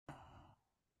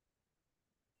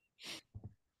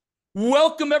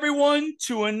Welcome, everyone,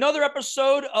 to another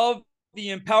episode of the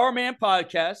EmpowerMAN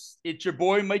podcast. It's your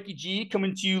boy, Mikey G,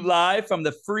 coming to you live from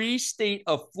the free state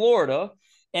of Florida.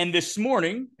 And this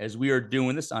morning, as we are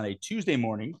doing this on a Tuesday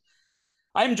morning,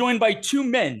 I'm joined by two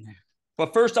men.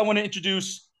 But first, I want to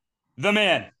introduce the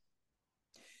man.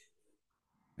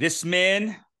 This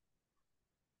man,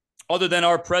 other than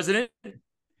our president,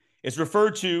 is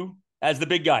referred to as the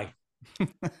big guy.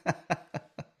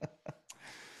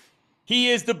 He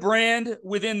is the brand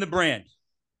within the brand.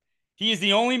 He is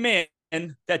the only man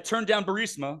that turned down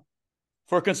Burisma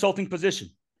for a consulting position.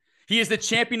 He is the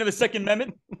champion of the Second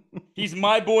Amendment. He's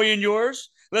my boy and yours.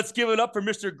 Let's give it up for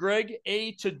Mr. Greg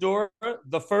A. Tedora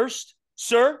the first.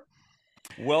 Sir,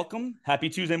 welcome. Happy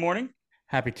Tuesday morning.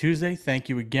 Happy Tuesday. Thank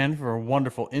you again for a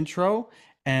wonderful intro.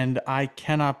 And I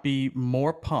cannot be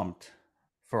more pumped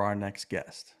for our next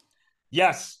guest.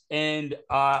 Yes, and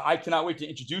I cannot wait to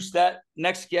introduce that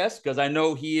next guest because I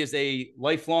know he is a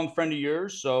lifelong friend of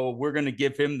yours. So we're going to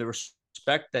give him the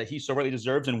respect that he so rightly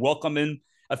deserves and welcome him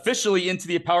officially into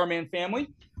the EmpowerMAN family.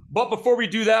 But before we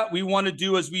do that, we want to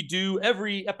do as we do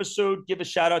every episode, give a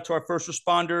shout out to our first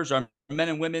responders, our men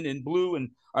and women in blue, and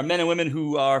our men and women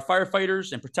who are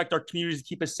firefighters and protect our communities to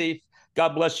keep us safe. God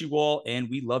bless you all, and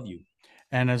we love you.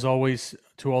 And as always,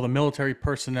 to all the military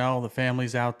personnel, the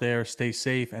families out there, stay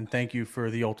safe. And thank you for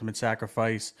the ultimate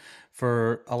sacrifice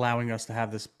for allowing us to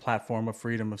have this platform of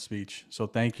freedom of speech. So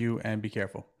thank you and be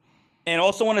careful. And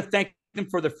also want to thank them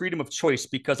for the freedom of choice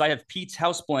because I have Pete's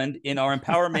House Blend in our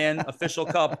EmpowerMAN official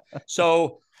cup.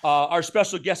 So our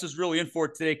special guest is really in for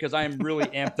it today because I am really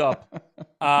amped up.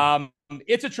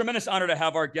 It's a tremendous honor to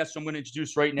have our guest. I'm going to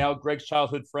introduce right now Greg's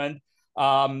childhood friend.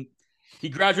 He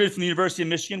graduated from the University of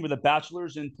Michigan with a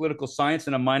bachelor's in political science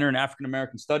and a minor in African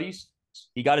American studies.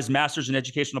 He got his master's in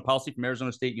educational policy from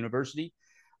Arizona State University.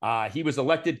 He was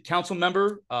elected council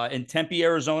member in Tempe,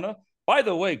 Arizona. By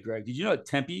the way, Greg, did you know that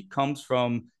Tempe comes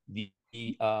from the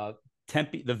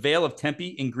Vale of Tempe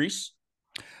in Greece?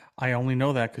 I only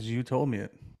know that because you told me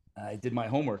it. I did my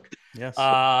homework. Yes.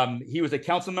 He was a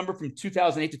council member from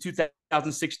 2008 to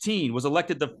 2016, was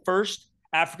elected the first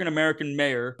African-American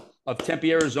mayor of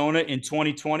Tempe, Arizona in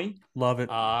 2020. Love it.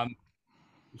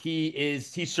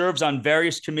 He serves on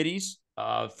various committees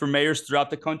for mayors throughout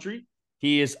the country.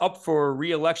 He is up for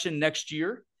re-election next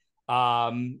year.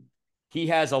 He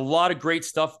has a lot of great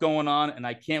stuff going on, and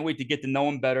I can't wait to get to know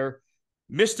him better.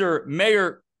 Mr.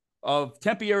 Mayor of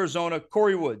Tempe, Arizona,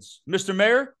 Corey Woods. Mr.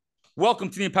 Mayor, welcome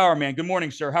to the EmpowerMAN. Good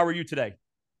morning, sir. How are you today?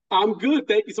 I'm good.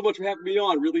 Thank you so much for having me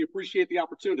on. Really appreciate the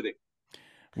opportunity.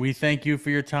 We thank you for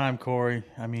your time, Corey.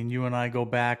 I mean, you and I go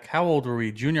back. How old were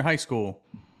we? Junior high school?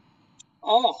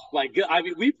 Oh my God. I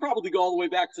mean, we probably go all the way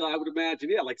back to, I would imagine,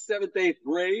 yeah, like seventh, eighth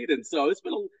grade. And so it's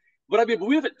been but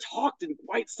we haven't talked in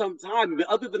quite some time,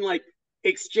 other than like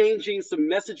exchanging some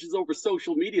messages over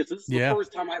social media. So this is the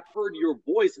first time I've heard your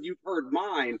voice and you've heard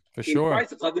mine. For sure.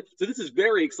 So this is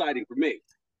very exciting for me.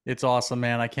 It's awesome,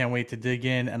 man. I can't wait to dig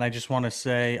in. And I just want to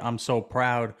say I'm so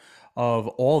proud of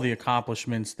all the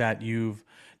accomplishments that you've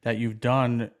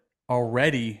done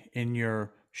already in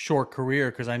your short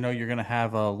career, because I know you're going to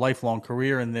have a lifelong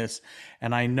career in this.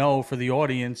 And I know for the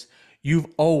audience, you've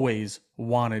always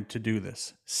wanted to do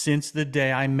this since the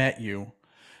day I met you.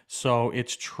 So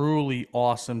it's truly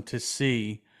awesome to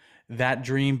see that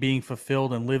dream being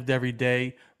fulfilled and lived every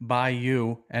day by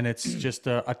you. And it's just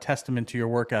a testament to your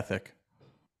work ethic.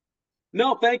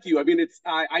 No, thank you. I mean,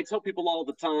 I tell people all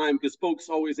the time because folks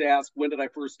always ask, when did I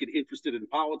first get interested in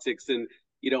politics? And,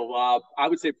 I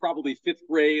would say probably fifth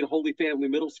grade, Holy Family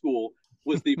Middle School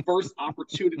was the first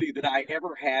opportunity that I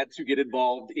ever had to get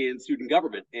involved in student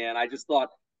government. And I just thought,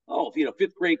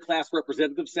 fifth grade class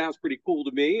representative sounds pretty cool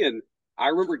to me. And I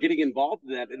remember getting involved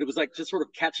in that. And it was like just sort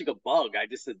of catching a bug. I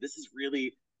just said, this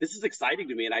is exciting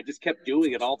to me. And I just kept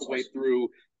doing it all the way through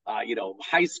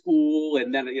high school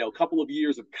and then, a couple of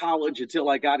years of college until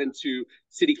I got into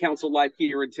city council life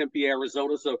here in Tempe,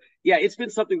 Arizona. So yeah, it's been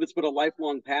something that's been a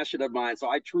lifelong passion of mine. So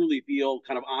I truly feel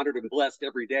kind of honored and blessed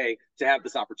every day to have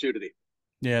this opportunity.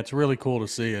 Yeah, it's really cool to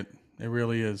see it. It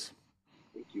really is.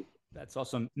 Thank you. That's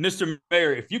awesome. Mr.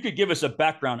 Mayor, if you could give us a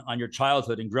background on your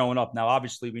childhood and growing up. Now,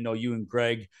 obviously, we know you and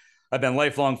Greg have been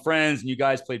lifelong friends and you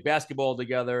guys played basketball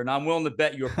together. And I'm willing to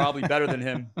bet you were probably better than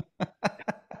him.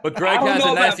 But Greg has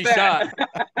a nasty shot.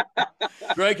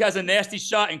 Greg has a nasty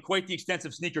shot and quite the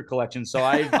extensive sneaker collection. So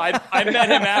I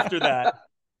met him after that.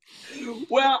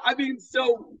 Well, I mean,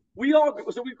 so we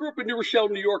grew up in New Rochelle,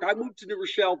 New York. I moved to New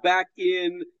Rochelle back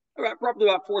in probably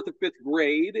about fourth or fifth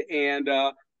grade, and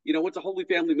went to Holy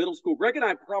Family Middle School. Greg and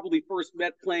I probably first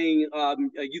met playing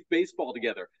youth baseball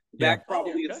together back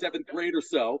probably in seventh grade or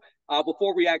so,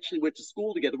 before we actually went to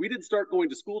school together. We didn't start going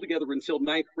to school together until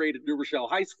ninth grade at New Rochelle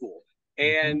High School.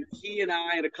 And he and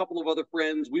I and a couple of other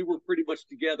friends, we were pretty much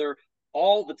together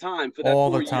all the time for that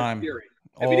 4-year period.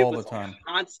 I mean, it was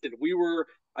constant. We were,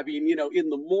 in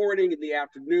the morning, in the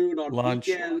afternoon, on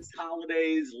weekends,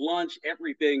 holidays, lunch,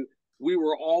 everything. We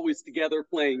were always together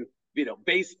playing,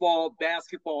 baseball,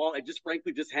 basketball, and just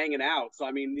frankly, just hanging out. So,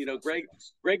 I mean,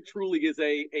 Greg truly is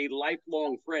a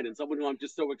lifelong friend and someone who I'm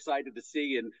just so excited to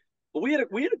see. But we had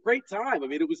a great time. I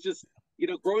mean, it was just,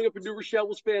 growing up in New Rochelle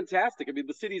was fantastic. I mean,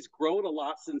 the city's grown a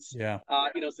lot since,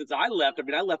 since I left. I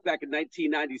mean, I left back in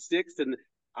 1996, and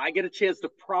I get a chance to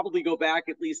probably go back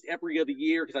at least every other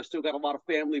year because I've still got a lot of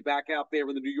family back out there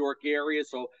in the New York area.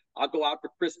 So I'll go out for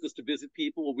Christmas to visit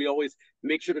people. And we always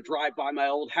make sure to drive by my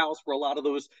old house where a lot of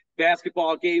those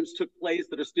basketball games took place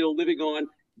that are still living on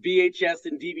VHS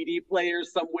and DVD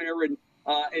players somewhere and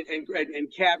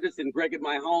cabinets and Greg in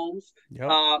my homes.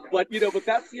 But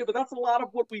that's a lot of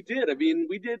what we did. I mean,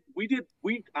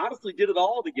 we honestly did it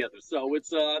all together. So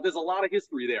it's there's a lot of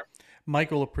history there.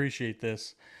 Michael, appreciate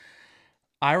this.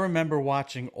 I remember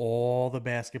watching all the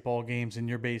basketball games in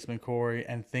your basement, Corey,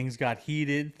 and things got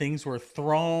heated. Things were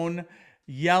thrown,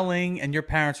 yelling, and your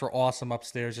parents were awesome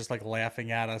upstairs, just like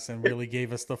laughing at us and really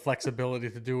gave us the flexibility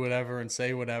to do whatever and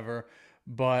say whatever.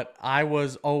 But I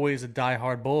was always a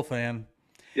diehard Bull fan.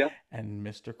 Yeah. And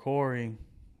Mr. Corey,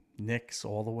 Knicks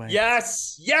all the way.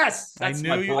 Yes. I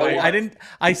knew you. I didn't.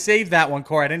 I saved that one,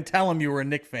 Corey. I didn't tell him you were a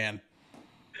Knick fan.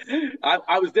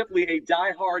 I was definitely a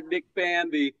diehard Knick fan.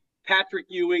 The Patrick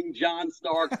Ewing, John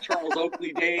Starks, Charles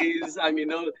Oakley days. I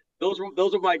mean, those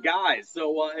are my guys.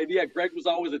 So, Greg was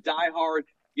always a diehard,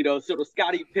 sort of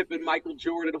Scottie Pippen, Michael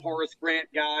Jordan, Horace Grant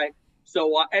guy.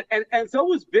 So, and so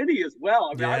was Vinny as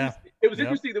well. I mean, it was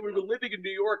interesting that we were living in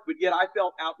New York, but yet I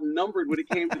felt outnumbered when it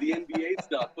came to the NBA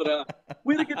stuff. But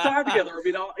we had a good time together.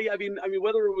 I mean,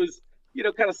 whether it was,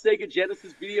 kind of Sega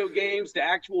Genesis video games to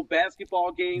actual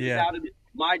basketball games out in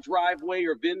my driveway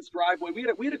or Vin's driveway,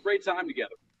 we had a great time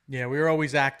together. Yeah, we were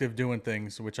always active doing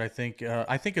things, which I think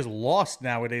is lost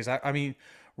nowadays. I mean,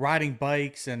 riding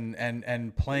bikes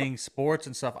and playing sports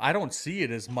and stuff. I don't see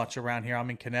it as much around here. I'm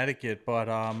in Connecticut, but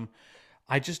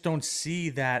I just don't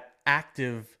see that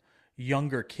active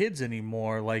younger kids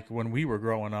anymore like when we were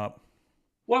growing up.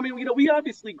 Well, I mean, we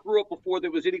obviously grew up before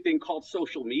there was anything called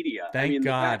social media. Thank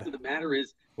God. The fact of the matter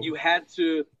is you had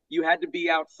to be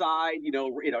outside,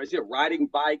 riding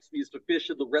bikes. We used to fish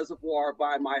in the reservoir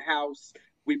by my house.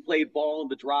 We played ball in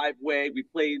the driveway. We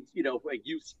played,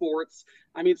 youth sports.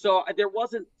 I mean, so there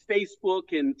wasn't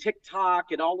Facebook and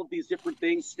TikTok and all of these different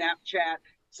things, Snapchat.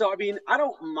 So, I mean, I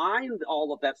don't mind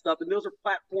all of that stuff. And those are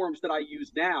platforms that I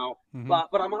use now. Mm-hmm.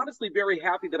 But I'm honestly very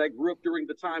happy that I grew up during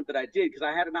the time that I did, because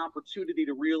I had an opportunity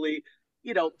to really,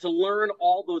 to learn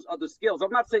all those other skills. I'm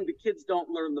not saying the kids don't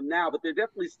learn them now, but there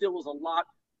definitely still is a lot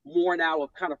more now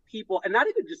of kind of people, and not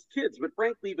even just kids, but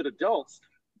frankly, even adults,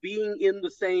 being in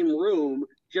the same room,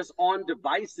 just on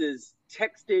devices,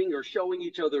 texting or showing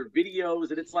each other videos.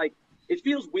 And it's like, it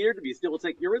feels weird to me still. It's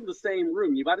like you're in the same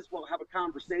room. You might as well have a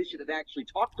conversation and actually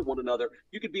talk to one another.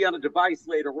 You could be on a device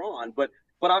later on. But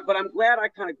I'm glad I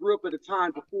kind of grew up at a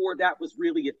time before that was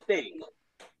really a thing.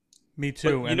 Me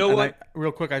too. But what?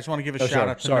 Real quick, I just want to give a shout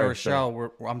out to New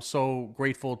Rochelle. I'm so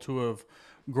grateful to have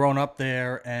grown up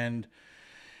there and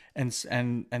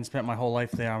spent my whole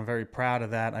life there. I'm very proud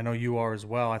of that. I know you are as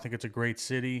well. I think it's a great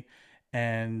city,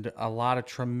 and a lot of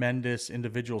tremendous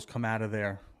individuals come out of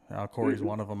there. Corey's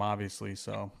one of them, obviously.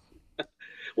 So,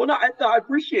 well, no, I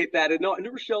appreciate that. And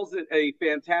New Rochelle's a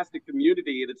fantastic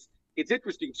community, and it's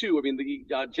interesting too. I mean,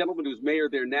 the gentleman who's mayor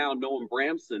there now, Noam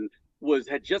Bramson,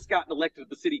 had just gotten elected to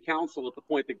the city council at the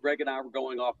point that Greg and I were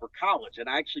going off for college, and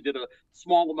I actually did a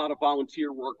small amount of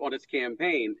volunteer work on his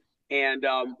campaign. And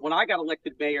when I got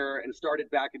elected mayor and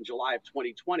started back in July of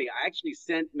 2020, I actually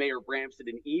sent Mayor Bramson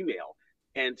an email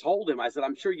and told him, I said,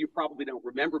 I'm sure you probably don't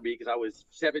remember me because I was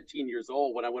 17 years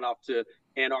old when I went off to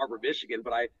Ann Arbor, Michigan,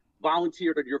 but I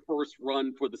volunteered at your first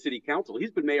run for the city council.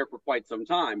 He's been mayor for quite some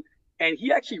time. And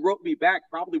he actually wrote me back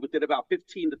probably within about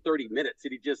 15 to 30 minutes.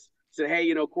 And he just said,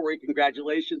 hey, Corey,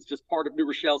 congratulations. Just part of New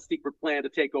Rochelle's secret plan to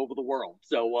take over the world.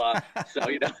 So,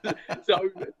 so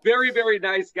very, very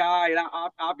nice guy. And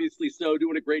obviously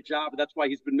doing a great job. And that's why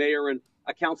he's been mayor and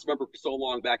a council member for so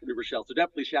long back in New Rochelle. So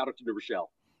definitely shout out to New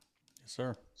Rochelle. Yes,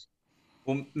 sir.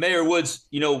 Well, Mayor Woods,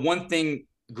 one thing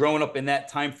growing up in that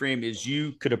time frame is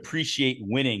you could appreciate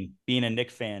winning, being a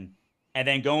Knicks fan, and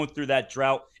then going through that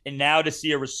drought. And now to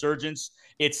see a resurgence,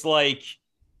 it's like,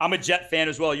 I'm a Jet fan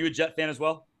as well. Are you a Jet fan as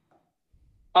well?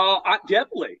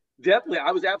 Definitely.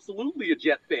 I was absolutely a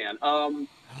Jet fan.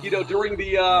 During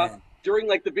the Man. during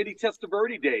like the Vinny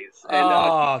Testaverde days,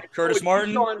 and Curtis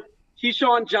Martin.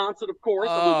 Keyshawn Johnson, of course.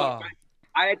 Oh,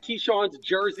 I had Keyshawn's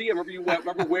jersey. I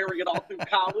remember wearing it all through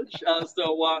college.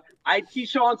 I had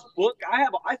Keyshawn's book.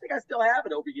 I think I still have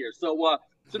it over here. So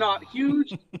not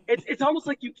huge. It's almost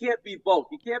like you can't be both.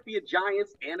 You can't be a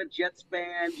Giants and a Jets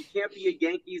fan. You can't be a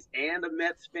Yankees and a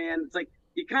Mets fan. It's like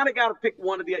you kind of got to pick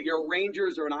one of the. You're a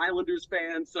Rangers or an Islanders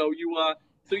fan. So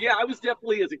yeah, I was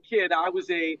definitely as a kid. I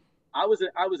was a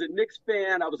Knicks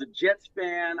fan. I was a Jets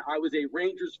fan. I was a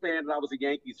Rangers fan, and I was a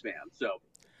Yankees fan. So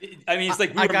I mean, it's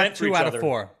like we I were got meant for two each out other. of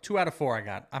four. 2 out of 4 I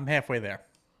got. I'm halfway there.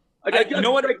 okay, You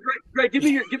know what? Greg, give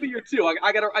me your two.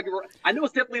 I know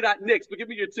it's definitely not Knicks, but give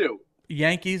me your two.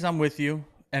 Yankees, I'm with you,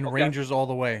 and Okay. Rangers all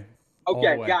the way. All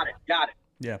Okay, the way. got it.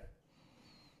 Yeah.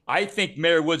 I think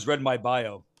Mayor Woods read my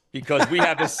bio because we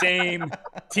have the same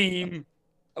team.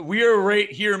 We are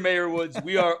right here, Mayor Woods.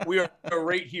 We are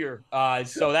right here.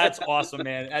 So that's awesome,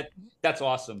 man. That's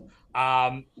awesome.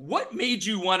 What made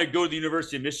you want to go to the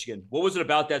University of Michigan? What was it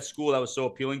about that school that was so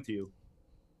appealing to you?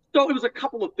 So it was a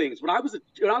couple of things. When I was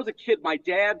a kid, my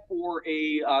dad for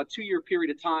a 2-year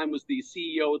period of time was the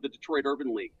CEO of the Detroit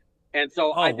Urban League, and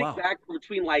so Oh, I think wow. back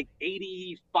between like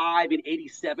 '85 and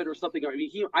 '87 or something. I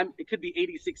mean, it could be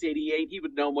 '86, '88. He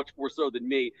would know much more so than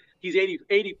me. He's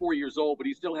 84 years old, but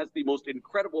he still has the most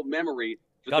incredible memory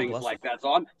for God things bless like that. So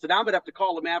now I'm gonna have to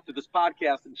call him after this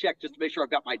podcast and check just to make sure I've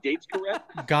got my dates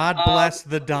correct. God bless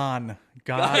the Don.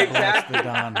 God bless Exactly. the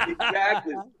Don.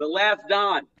 Exactly. The last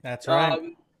Don. That's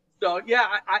right. So yeah,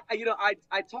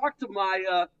 I talked to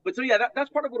but so yeah,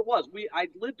 that's part of what it was. I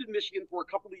lived in Michigan for a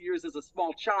couple of years as a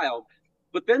small child,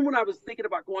 but then when I was thinking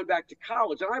about going back to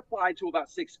college, and I applied to about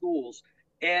 6 schools,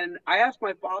 and I asked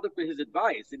my father for his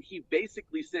advice, and he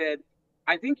basically said,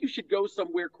 "I think you should go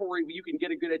somewhere, Corey, where you can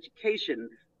get a good education,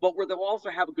 but where they'll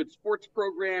also have a good sports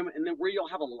program, and then where you'll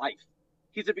have a life."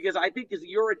 He said, because I think as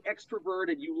you're an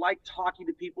extrovert and you like talking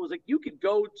to people, it's like you could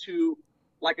go to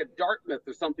like a Dartmouth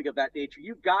or something of that nature.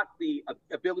 You've got the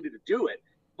ability to do it,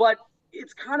 but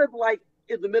it's kind of like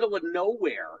in the middle of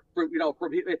nowhere from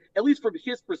at least from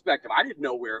his perspective. I didn't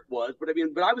know where it was, but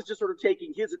I was just sort of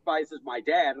taking his advice as my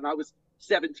dad, and I was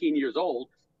 17 years old.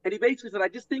 And he basically said, I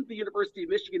just think the University of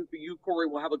Michigan for you, Corey,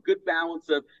 will have a good balance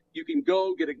of you can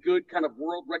go get a good kind of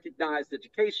world recognized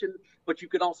education, but you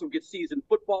can also get season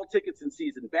football tickets and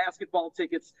season basketball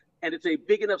tickets. And it's a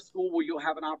big enough school where you'll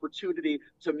have an opportunity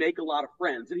to make a lot of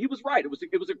friends. And he was right. It was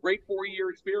a great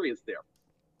 4-year experience there.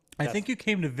 I think you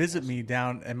came to visit me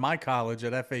down at my college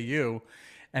at FAU,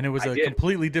 and it was I a did.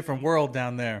 completely different world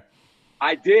down there.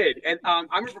 I did. And I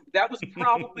remember that was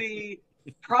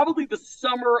probably the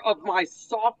summer of my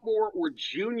sophomore or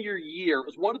junior year. It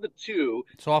was one of the two.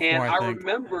 Sophomore, And I I think.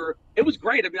 remember it was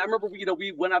great. I mean, I remember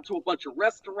we went out to a bunch of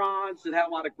restaurants and had a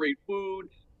lot of great food.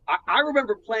 I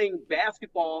remember playing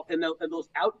basketball in those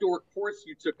outdoor courts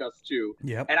you took us to.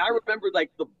 Yep. And I remember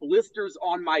like the blisters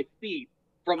on my feet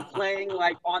from playing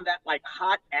like on that like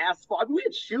hot asphalt. I mean, we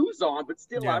had shoes on, but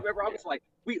still, Yeah. I remember I was like,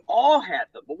 we all had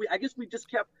them, but I guess we just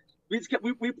kept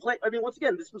we played. I mean, once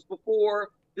again, this was before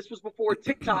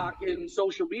TikTok and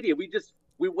social media. We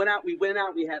went out, we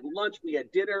had lunch, we had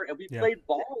dinner, and we Yeah. played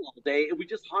ball all day, and we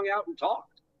just hung out and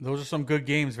talked. Those are some good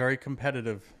games, very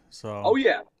competitive. So Oh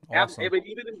yeah, awesome. I mean,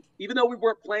 even though we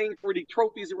weren't playing for any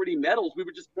trophies or any medals, we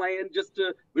were just playing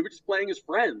as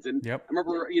friends. And Yep. I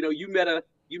remember, you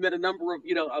met a number of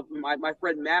my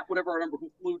friend Matt, whatever. I remember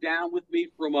who flew down with me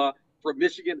from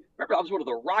Michigan. I remember that was one of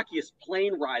the rockiest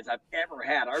plane rides I've ever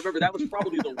had. I remember that was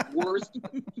probably the worst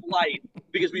flight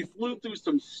because we flew through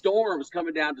some storms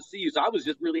coming down to see you. So I was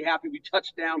just really happy we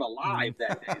touched down alive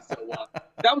that day. So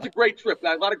that was a great trip.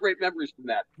 I had a lot of great memories from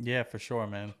that. Yeah, for sure,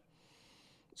 man.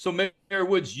 So, Mayor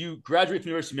Woods, you graduated from the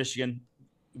University of Michigan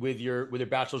with your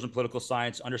bachelor's in political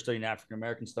science, understudying African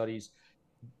American studies.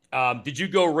 Did you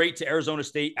go right to Arizona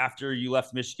State after you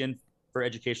left Michigan for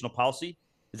educational policy?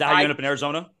 Is that how you ended up in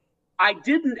Arizona? I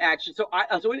didn't actually. So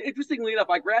interestingly enough,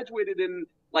 I graduated in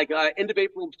like end of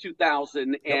April of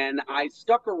 2000, and I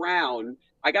stuck around.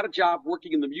 I got a job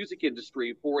working in the music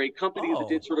industry for a company that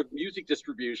did sort of music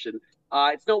distribution.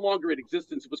 It's no longer in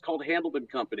existence. It was called Handelman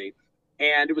Company,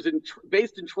 and it was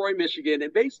based in Troy, Michigan.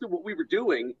 And based on what we were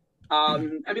doing, I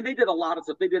mean, they did a lot of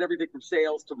stuff. They did everything from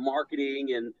sales to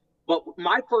marketing, but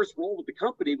my first role with the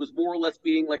company was more or less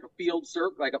being like a field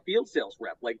sales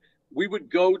rep. Like we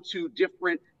would go to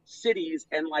different cities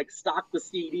and like stock the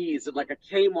CDs at like a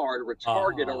Kmart or a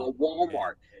Target or a Walmart.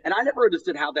 Man. And I never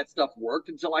understood how that stuff worked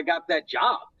until I got that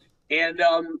job. And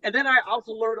then I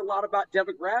also learned a lot about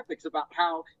demographics, about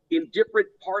how in different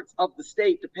parts of the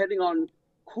state, depending on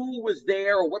who was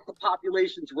there or what the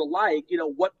populations were like,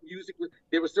 what music was.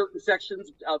 There were certain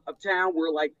sections of town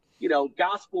where like,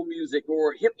 gospel music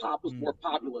or hip hop was more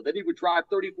popular. Then he would drive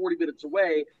 30, 40 minutes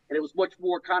away and it was much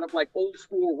more kind of like old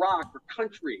school rock or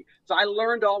country. So I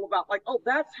learned all about like, oh,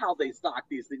 that's how they stock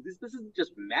these things. This isn't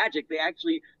just magic. They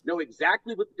actually know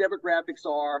exactly what the demographics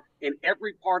are in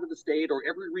every part of the state or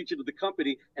every region of the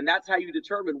company. And that's how you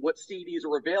determine what CDs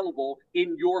are available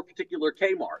in your particular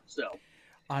Kmart. So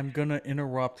I'm going to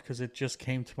interrupt because it just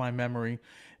came to my memory.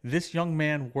 This young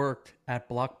man worked at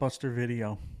Blockbuster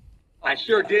Video. I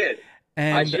sure did.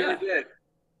 And I sure did.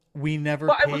 We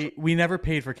never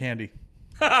paid for candy.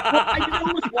 Well, you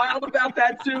know what's wild about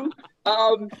that too?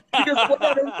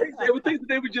 Because there were things that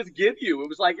they would just give you. It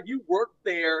was like if you worked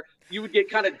there, you would get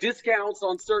kind of discounts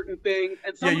on certain things.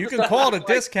 And yeah, you can call it a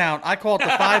discount. I call it the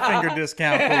 5-finger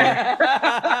discount.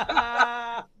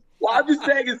 Well, I'm just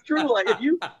saying it's true. Like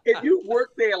if you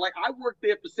work there, like I worked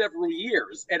there for several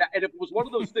years, and it was one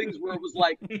of those things where it was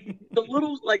like the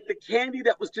little like the candy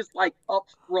that was just like up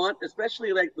front,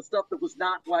 especially like the stuff that was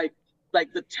not like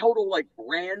the total like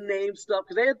brand name stuff,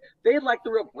 because they had like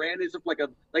the real brand names of like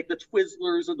the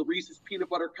Twizzlers or the Reese's peanut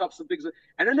butter cups and things,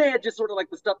 and then they had just sort of like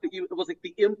the stuff that it was like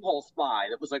the impulse buy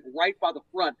that was like right by the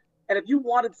front. And if you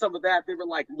wanted some of that, they were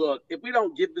like, look, if we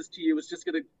don't give this to you, it's just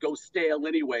going to go stale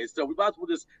anyway. So we might as well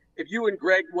just, if you and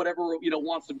Greg, whatever,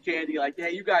 want some candy, like,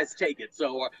 hey, you guys take it.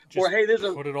 So, or hey, there's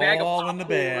a put it bag all of in the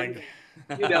bag.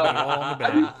 Put it all in the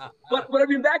bag. But I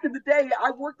mean, back in the day,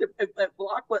 I worked at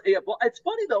Blockbuster. Yeah, it's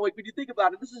funny, though, like when you think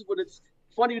about it, this is when it's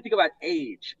funny to think about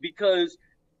age, because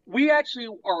we actually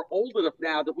are old enough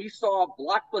now that we saw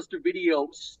Blockbuster Video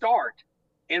start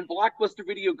and Blockbuster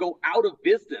Video go out of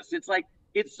business. It's like,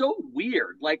 it's so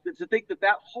weird, like to think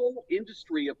that whole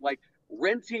industry of like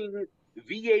renting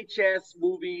VHS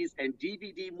movies and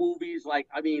DVD movies, like,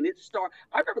 I mean,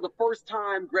 I remember the first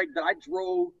time, Greg, that I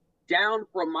drove down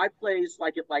from my place,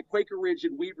 like at like Quaker Ridge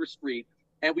and Weaver Street,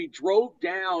 and we drove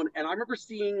down, and I remember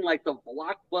seeing like the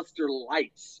Blockbuster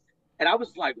lights. And I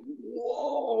was like,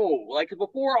 whoa, like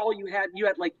before all you had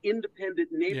like independent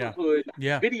neighborhood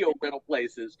video rental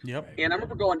places. Yep. And I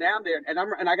remember going down there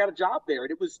and I got a job there,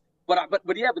 and it was, but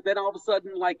then all of a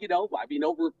sudden, like, I mean,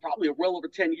 probably well over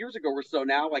 10 years ago or so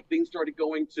now, like things started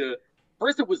going to,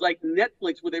 first it was like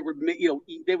Netflix where they would,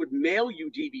 they would mail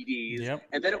you DVDs,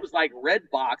 and then it was like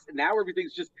Redbox, and now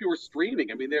everything's just pure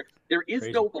streaming. I mean, there is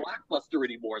no Blockbuster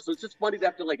anymore, so it's just funny to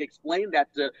have to like explain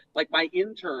that to like my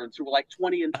interns who were like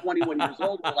 20 and 21 years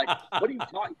old. We're like, what are you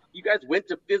talking? You guys went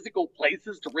to physical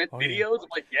places to rent videos? I'm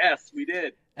like, yes, we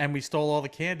did. And we stole all the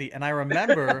candy. And I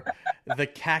remember the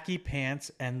khaki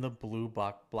pants and the blue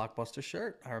Blockbuster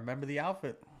shirt. I remember the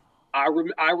outfit. I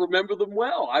remember them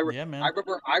well. I man. I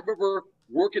remember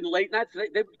working late nights.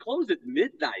 They would close at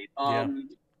midnight on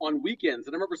weekends,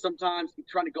 and I remember sometimes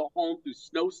trying to go home through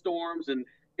snowstorms, and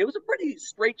it was a pretty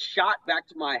straight shot back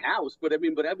to my house. But I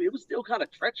mean, it was still kind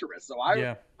of treacherous. So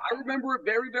I remember it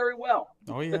very, very well.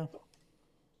 Oh yeah.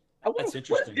 That's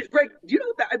interesting. Greg, do you know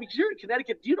what that? I mean, you're in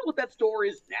Connecticut. Do you know what that store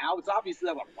is now? It's obviously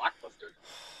not a Blockbuster.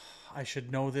 I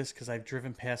should know this because I've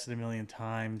driven past it a million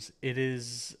times. It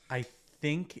is, I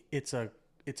think it's a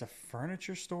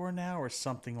furniture store now or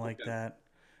something like that.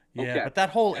 Yeah, but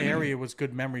that whole area was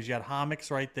good memories. You had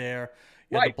Hammocks right there.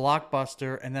 You had the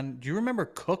Blockbuster, and then do you remember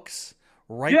Cook's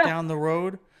right down the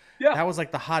road? Yeah, that was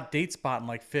like the hot date spot in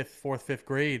like fourth, fifth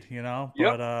grade.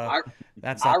 But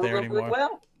that's not there anymore.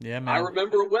 Well. Yeah, man. I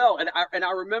remember it well, and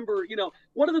I remember,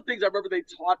 one of the things I remember they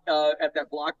taught at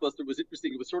that Blockbuster was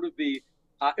interesting. It was sort of it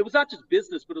was not just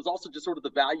business, but it was also just sort of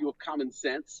the value of common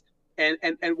sense. And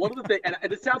one of the things, and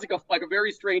it sounds like a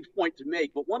very strange point to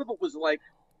make, but one of it was like,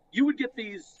 you would get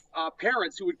these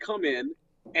parents who would come in,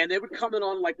 and they would come in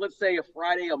on, like, let's say a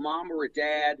Friday, a mom or a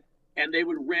dad, and they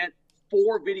would rent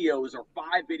 4 videos or 5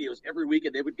 videos every week,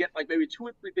 and they would get like maybe 2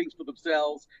 or 3 things for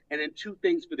themselves, and then 2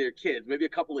 things for their kids, maybe a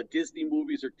couple of Disney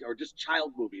movies or just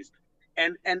child movies.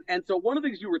 And so one of the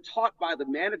things you were taught by the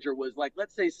manager was, like,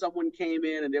 let's say someone came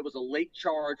in and there was a late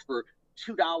charge for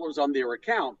 $2 on their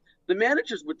account. The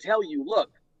managers would tell you,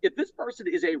 look, if this person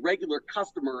is a regular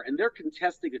customer and they're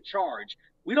contesting a charge,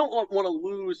 we don't want to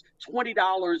lose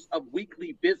 $20 of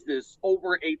weekly business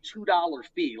over a $2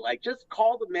 fee. Like, just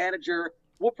call the manager.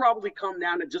 We'll probably come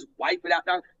down and just wipe it out.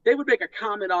 Now, they would make a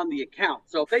comment on the account.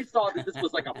 So if they saw that this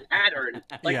was like a pattern,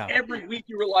 like every week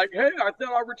you were like, hey, I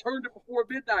thought I returned it before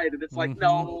midnight. And it's like,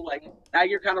 no, like now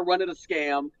you're kind of running a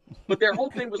scam. But their whole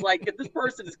thing was like, if this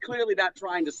person is clearly not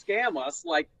trying to scam us,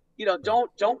 like,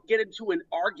 don't get into an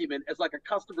argument as like a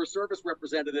customer service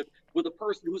representative with a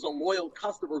person who's a loyal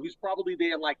customer who's probably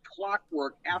there like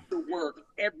clockwork after work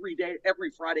every day,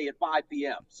 every Friday at 5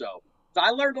 p.m. So. So I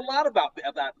learned a lot about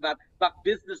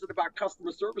business and about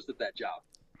customer service at that job.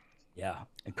 Yeah,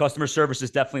 and customer service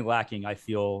is definitely lacking, I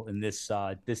feel, in this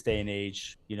day and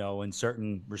age, in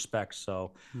certain respects.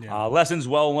 So Yeah. lessons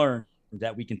well learned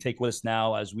that we can take with us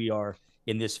now as we are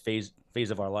in this phase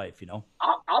of our life.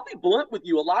 I'll be blunt with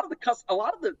you. A lot of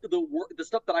the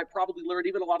stuff that I probably learned,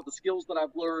 even a lot of the skills that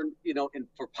I've learned,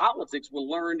 for politics, were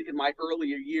learned in my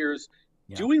earlier years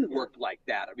doing work like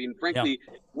that. I mean, frankly,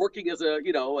 working as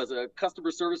a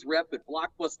customer service rep at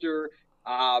Blockbuster,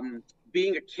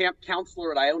 being a camp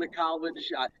counselor at Iona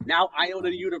College, now Iona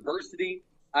University.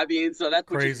 I mean, so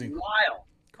that's which is wild.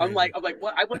 Crazy. I'm like,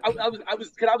 what? I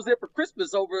was there for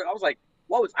Christmas over. I was like,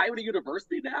 whoa, it's Iona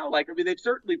University now? Like, I mean, they've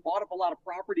certainly bought up a lot of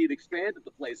property and expanded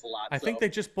the place a lot. I think they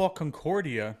just bought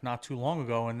Concordia not too long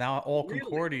ago, and now all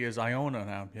Concordia is Iona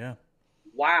now. Yeah.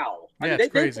 Wow. Yeah, I mean, it's they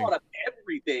crazy. bought up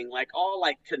everything, like all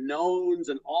like Canones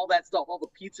and all that stuff, all the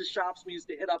pizza shops we used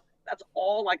to hit up. That's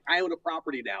all like Iona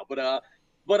property now. But I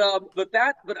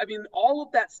mean, all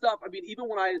of that stuff. I mean, even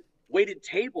when I waited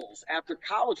tables after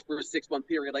college for a 6-month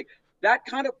period, like that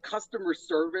kind of customer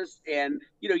service, and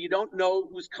you don't know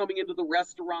who's coming into the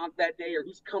restaurant that day or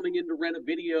who's coming in to rent a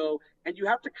video, and you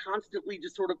have to constantly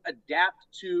just sort of adapt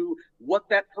to what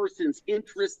that person's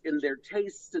interest and their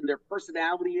tastes and their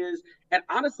personality is. And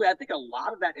honestly, I think a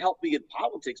lot of that helped me in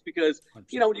politics because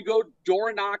when you go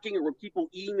door knocking or when people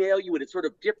email you and it's sort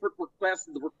of different requests,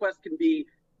 and the request can be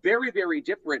very, very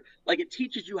different. Like, it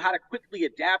teaches you how to quickly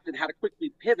adapt and how to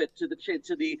quickly pivot to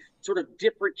the sort of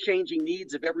different changing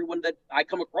needs of everyone that I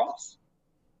come across.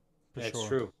 That's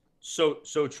true. So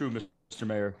true, Mr.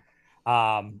 Mayor.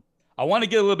 I want to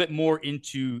get a little bit more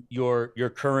into your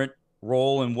current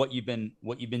role and what you've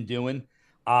been doing.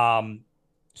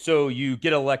 So you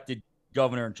get elected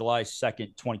governor on July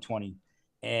 2nd, 2020,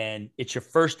 and it's your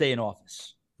first day in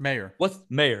office. Mayor. What's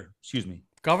mayor? Excuse me.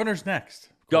 Governor's next.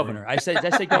 Governor. I say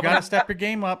governor. You got to step your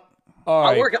game up. All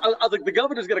right. I was like, the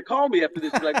governor's going to call me after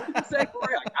this. He's like, what did you say,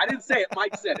 Corey? I didn't say it.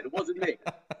 Mike said it. It wasn't me.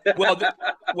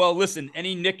 Well, listen,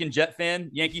 any Nick and Jet fan,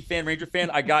 Yankee fan, Ranger fan,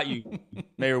 I got you,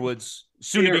 Mayor Woods,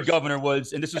 soon to be Governor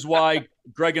Woods. And this is why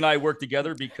Greg and I work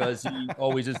together, because he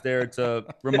always is there to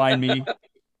remind me.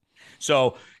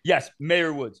 So, yes,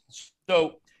 Mayor Woods.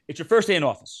 So it's your first day in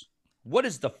office. What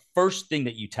is the first thing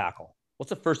that you tackle? What's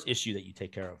the first issue that you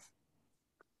take care of?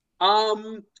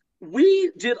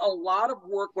 We did a lot of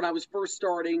work when I was first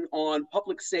starting on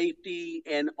public safety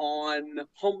and on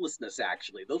homelessness,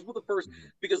 actually. Those were the first,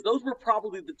 because those were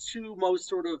probably the two most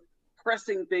sort of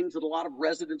pressing things that a lot of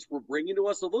residents were bringing to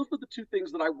us. So those were the two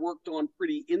things that I worked on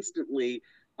pretty instantly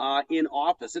in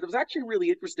office. And it was actually really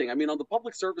interesting. I mean, on the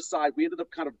public service side, we ended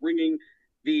up kind of bringing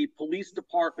the police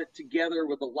department together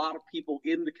with a lot of people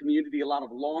in the community, a lot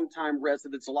of longtime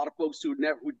residents, a lot of folks who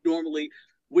normally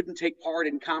wouldn't take part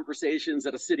in conversations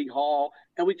at a city hall.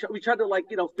 And we tried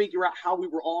to figure out how we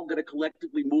were all going to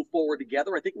collectively move forward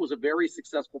together. I think it was a very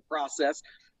successful process.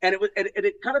 And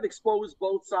it kind of exposed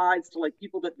both sides to like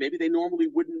people that maybe they normally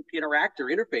wouldn't interact or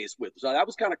interface with. So that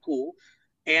was kind of cool.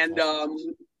 And,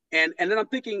 awesome. And then I'm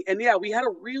thinking, and yeah, we had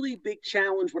a really big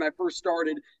challenge when I first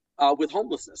started with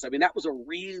homelessness. I mean, that was a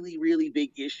really, really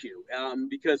big issue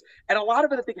because, and a lot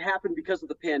of it I think happened because of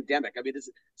the pandemic. I mean,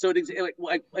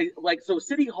 so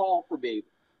City Hall for me,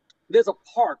 there's a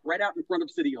park right out in front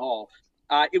of City Hall.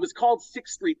 It was called 6th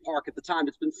Street Park at the time.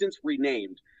 It's been since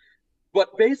renamed.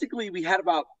 But basically, we had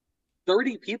about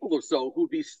 30 people or so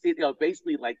who'd be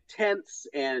basically like tents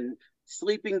and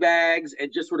sleeping bags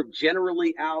and just sort of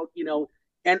generally out,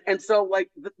 And so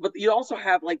but you also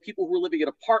have like people who are living in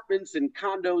apartments and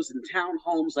condos and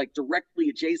townhomes, like directly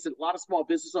adjacent, a lot of small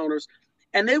business owners.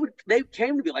 And they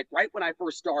came to me like right when I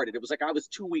first started. It was like I was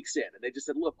 2 weeks in, and they just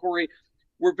said, look, Corey,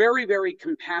 we're very, very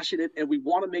compassionate, and we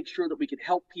want to make sure that we can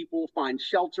help people find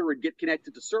shelter and get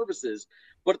connected to services.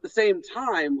 But at the same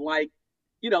time,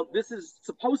 this is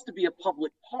supposed to be a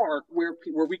public park where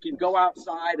we can go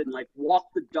outside and like walk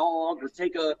the dog or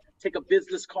take a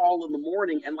business call in the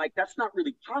morning. And like, that's not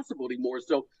really possible anymore.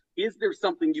 So is there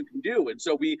something you can do? And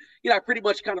so I pretty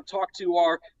much kind of talked to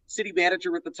our city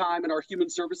manager at the time and our human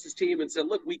services team and said,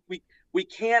 look, we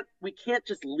can't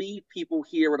just leave people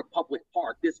here at a public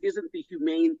park. This isn't the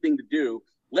humane thing to do.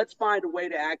 Let's find a way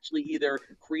to actually either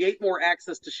create more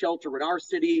access to shelter in our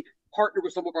city, partner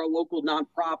with some of our local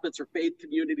nonprofits or faith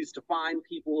communities to find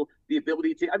people the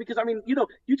ability to. Because I mean,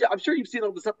 I'm sure you've seen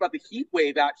all the stuff about the heat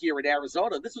wave out here in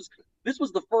Arizona. This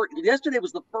was the first. Yesterday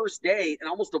was the first day in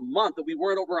almost a month that we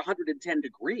weren't over 110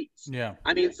 degrees. Yeah.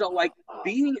 I mean, so like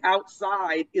being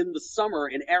outside in the summer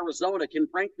in Arizona can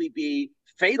frankly be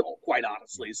fatal, quite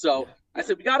honestly. So I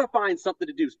said, we got to find something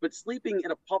to do. But sleeping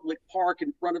in a public park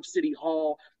in front of City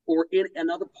Hall or in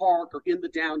another park or in the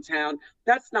downtown,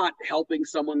 that's not helping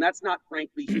someone. That's not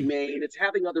frankly humane. It's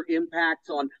having other impacts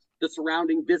on the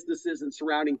surrounding businesses and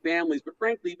surrounding families. But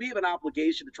frankly, we have an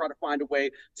obligation to try to find a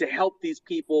way to help these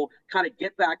people kind of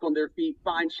get back on their feet,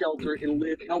 find shelter, and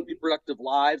live healthy, productive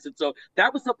lives. And so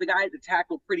that was something I had to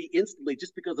tackle pretty instantly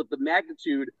just because of the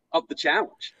magnitude of the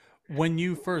challenge. When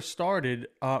you first started,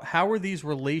 how were these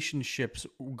relationships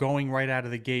going right out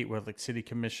of the gate with like city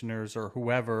commissioners or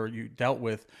whoever you dealt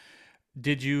with?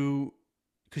 Did you,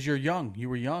 because you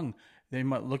were young, they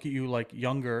might look at you like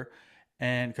younger.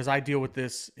 And because I deal with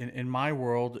this in my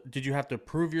world, did you have to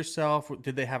prove yourself?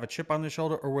 Did they have a chip on their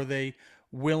shoulder, or were they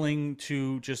willing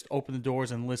to just open the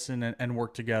doors and listen and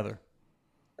work together?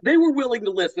 They were willing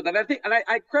to listen. And I think, and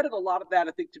I credit a lot of that,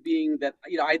 I think, to being that,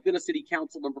 I had been a city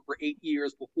council member for 8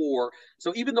 years before.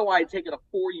 So even though I had taken a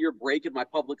 4-year break in my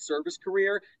public service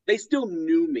career, they still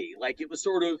knew me. Like it was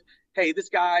sort of, hey, this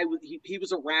guy, he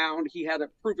was around. He had a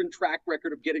proven track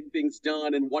record of getting things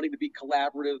done and wanting to be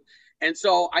collaborative. And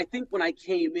so I think when I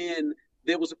came in,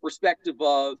 there was a perspective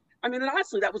of, and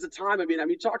honestly, that was a time,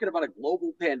 talking about a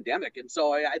global pandemic. And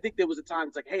so I think there was a time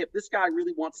it's like, hey, if this guy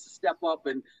really wants to step up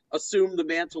and assume the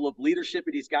mantle of leadership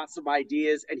and he's got some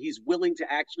ideas and he's willing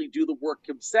to actually do the work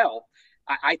himself,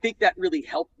 I think that really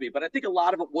helped me. But I think a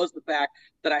lot of it was the fact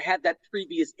that I had that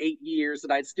previous 8 years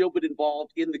and I'd still been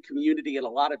involved in the community in a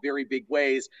lot of very big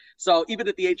ways. So even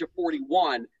at the age of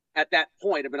 41, at that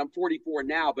point, I'm 44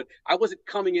 now, but I wasn't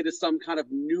coming into some kind of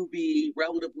newbie,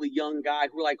 relatively young guy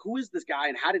who were like, who is this guy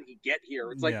and how did he get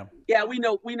here? It's like, yeah, we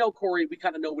know Corey. We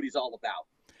kind of know what he's all about.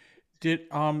 Did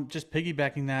just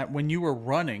piggybacking that, when you were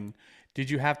running, did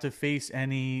you have to face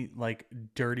any like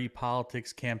dirty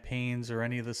politics campaigns or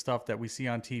any of the stuff that we see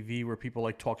on TV where people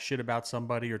like talk shit about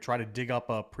somebody or try to dig up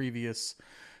a previous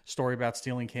story about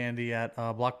stealing candy at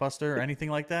Blockbuster or anything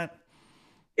like that?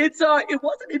 It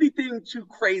wasn't anything too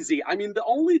crazy. The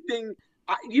only thing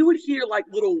you would hear like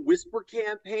little whisper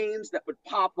campaigns that would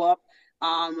pop up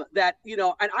that,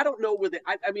 and I don't know whether,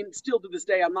 still to this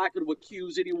day, I'm not going to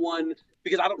accuse anyone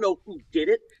because I don't know who did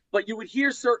it, but you would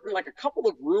hear certain, like a couple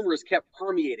of rumors kept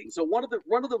permeating. So one of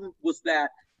them was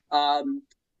that,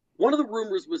 one of the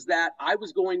rumors was that I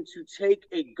was going to take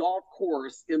a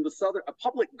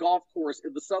public golf course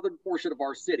in the southern portion of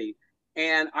our city.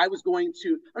 And I was going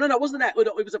to, no, it wasn't that.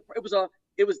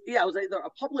 It was either a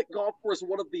public golf course or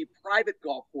one of the private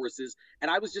golf courses.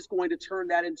 And I was just going to turn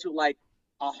that into like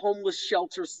a homeless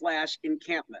shelter /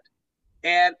 encampment.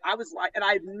 And I was like, and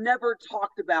I'd never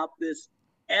talked about this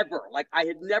ever. Like I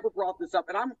had never brought this up.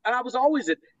 And I was always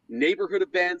at neighborhood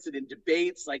events and in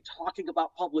debates, like talking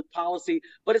about public policy,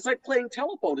 but it's like playing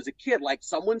telephone as a kid. Like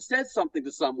someone says something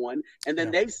to someone and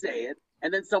then they say it.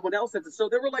 And then someone else says it. So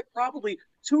there were like probably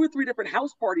 2 or 3 different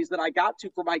house parties that I got to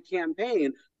for my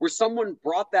campaign where someone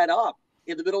brought that up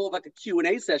in the middle of like a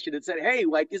Q&A session and said, hey,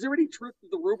 like, is there any truth to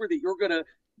the rumor that you're going to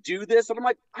do this? And I'm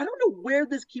like, I don't know where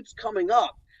this keeps coming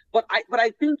up. But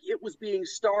I think it was being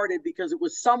started because it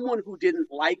was someone who didn't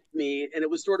like me. And it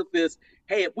was sort of this,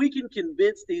 hey, if we can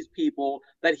convince these people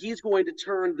that he's going to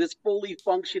turn this fully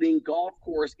functioning golf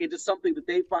course into something that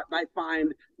they might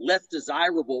find less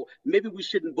desirable, maybe we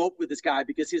shouldn't vote with this guy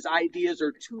because his ideas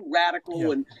are too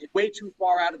radical and way too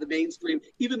far out of the mainstream,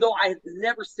 even though I had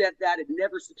never said that and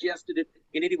never suggested it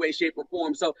in any way, shape, or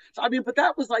form. So but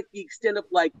that was like the extent of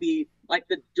like the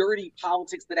dirty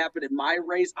politics that happened in my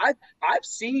race. I've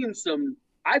seen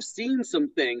some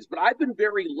things, but I've been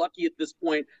very lucky at this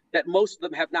point that most of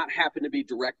them have not happened to me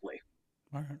directly.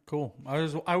 All right, cool. I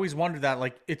always wondered that,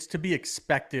 like, it's to be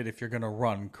expected if you're going to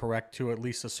run, correct, to at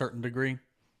least a certain degree.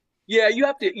 Yeah, you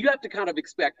have to kind of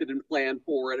expect it and plan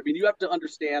for it. You have to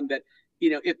understand that,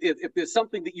 if there's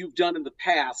something that you've done in the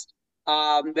past,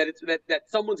 that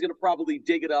someone's going to probably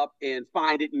dig it up and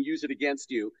find it and use it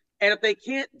against you. And if they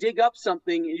can't dig up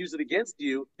something and use it against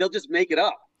you, they'll just make it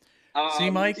up. See,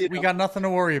 Mike, we got nothing to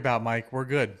worry about, Mike. We're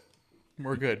good.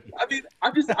 We're good.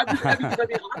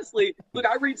 Honestly, look,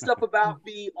 I read stuff about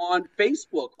me on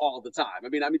Facebook all the time.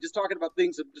 Just talking about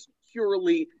things that are just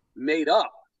purely made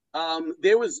up.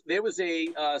 There was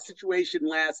a situation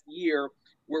last year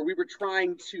where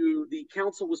the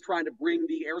council was trying to bring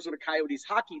the Arizona Coyotes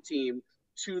hockey team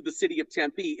to the city of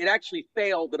Tempe. It actually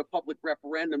failed at a public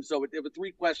referendum. So there were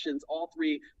 3 questions. All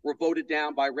 3 were voted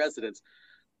down by residents.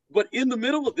 But in the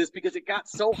middle of this, because it got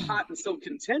so hot and so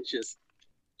contentious,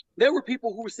 there were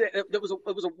people who said there was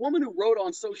a woman who wrote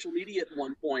on social media at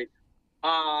one point,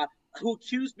 who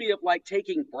accused me of like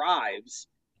taking bribes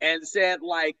and said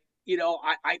like,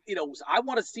 I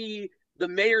want to see the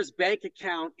mayor's bank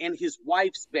account and his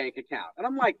wife's bank account. And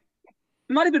I'm like,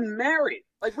 I'm not even married.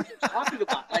 Like, what are you talking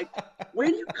about? Like, where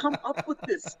do you come up with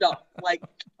this stuff? Like,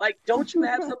 don't you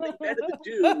have something better to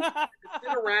do than to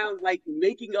sit around like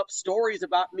making up stories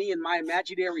about me and my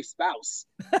imaginary spouse?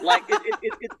 Like,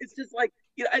 it's just like,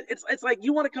 it's like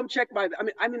you want to come check my.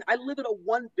 I mean, I live in a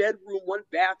 1-bedroom,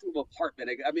 1-bathroom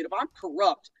apartment. I mean, if I'm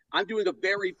corrupt, I'm doing a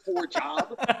very poor job.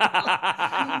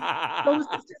 So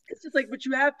it's just like, but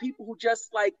you have people who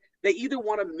just like, they either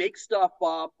want to make stuff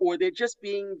up or they're just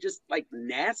being just like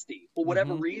nasty for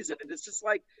whatever reason. And it's just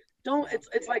like,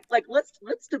 it's like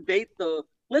let's debate the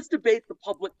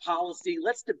public policy.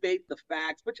 Let's debate the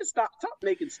facts, but just stop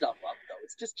making stuff up though.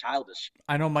 It's just childish.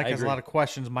 I know Mike has a lot of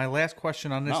questions. My last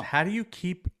question on this, No. how do you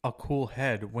keep a cool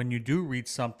head when you do read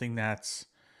something that's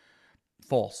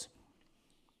false?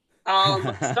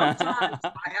 Sometimes I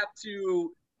have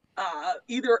to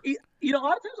either, a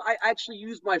lot of times I actually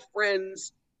use my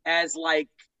friends as like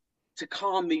to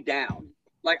calm me down.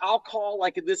 Like I'll call,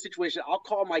 like in this situation, I'll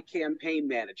call my campaign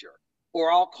manager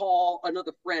or I'll call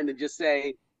another friend and just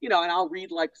say, and I'll read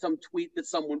like some tweet that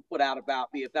someone put out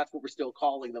about me, if that's what we're still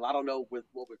calling them. I don't know what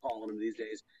we're calling them these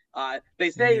days. They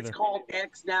say it's called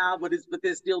X now, but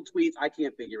there's still tweets. I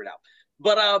can't figure it out.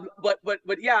 But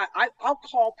yeah, I'll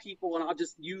call people and I'll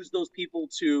just use those people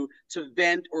to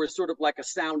vent, or sort of like a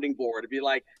sounding board to be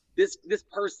like, this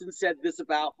person said this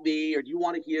about me, or do you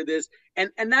want to hear this?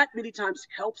 And that many times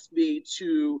helps me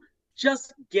to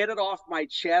just get it off my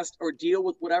chest or deal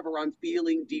with whatever I'm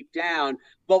feeling deep down,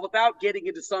 but without getting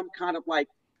into some kind of like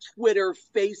Twitter,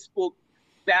 Facebook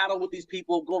battle with these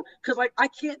people going, because like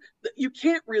you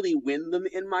can't really win them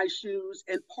in my shoes.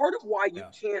 And part of why you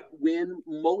can't win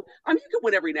you can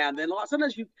win every now and then.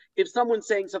 Sometimes if someone's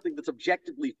saying something that's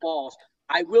objectively false,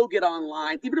 I will get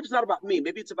online, even if it's not about me.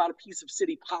 Maybe it's about a piece of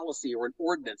city policy or an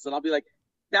ordinance, and I'll be like,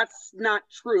 that's not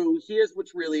true. Here's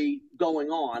what's really going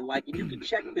on. Like, you can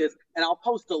check this, and I'll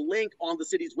post a link on the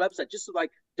city's website, just so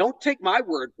like, don't take my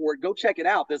word for it. Go check it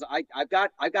out. I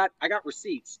got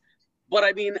receipts. But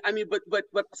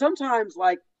but sometimes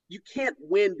like you can't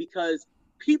win because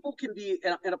people can be,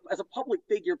 as a public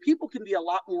figure, people can be a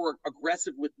lot more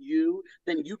aggressive with you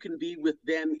than you can be with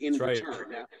them in return.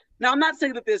 Right. Now, I'm not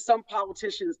saying that there's some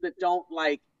politicians that don't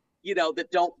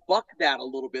that don't buck that a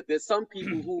little bit. There's some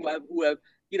people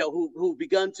who've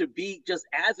begun to be just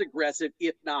as aggressive,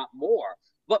 if not more.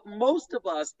 But most of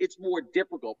us, it's more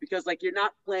difficult because like you're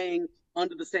not playing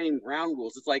under the same ground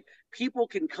rules. It's like people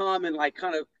can come and like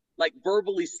kind of like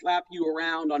verbally slap you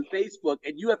around on Facebook,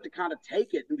 and you have to kind of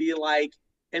take it and be like,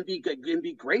 and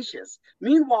be gracious.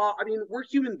 Meanwhile, we're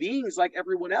human beings like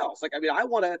everyone else. Like, I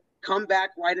want to come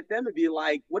back right at them and be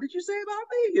like, what did you say about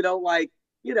me?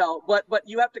 But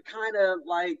you have to kind of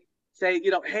like say,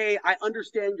 hey, I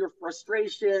understand your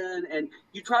frustration, and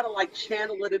you try to like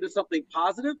channel it into something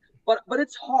positive, but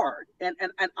it's hard. And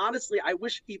honestly, I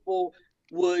wish people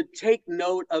would take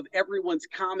note of everyone's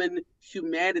common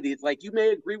humanity. It's like, you may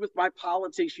agree with my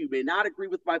politics, you may not agree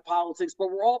with my politics, but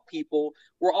we're all people.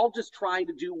 We're all just trying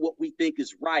to do what we think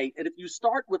is right. And if you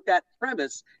start with that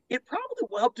premise, it probably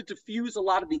will help to diffuse a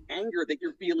lot of the anger that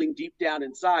you're feeling deep down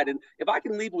inside. And if I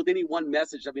can leave with any one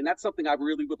message, that's something I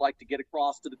really would like to get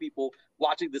across to the people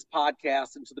watching this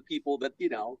podcast and to the people that,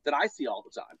 that I see all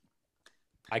the time.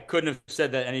 I couldn't have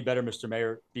said that any better, Mr.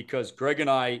 Mayor, because Greg and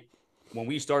I, when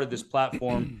we started this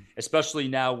platform, especially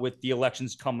now with the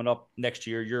elections coming up next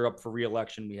year, you're up for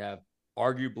re-election. We have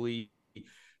arguably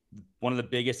one of the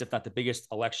biggest, if not the biggest,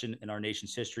 election in our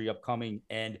nation's history upcoming.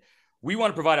 And we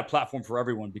want to provide a platform for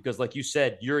everyone because, like you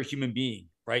said, you're a human being,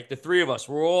 right? The three of us,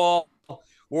 we're all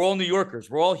New Yorkers.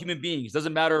 We're all human beings.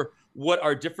 Doesn't matter what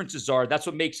our differences are. That's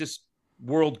what makes this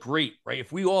world great, right?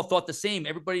 If we all thought the same,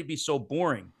 everybody'd be so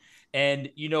boring. And,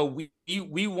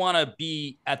 we want to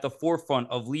be at the forefront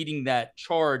of leading that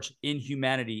charge in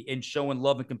humanity and showing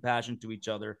love and compassion to each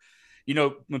other.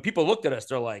 When people looked at us,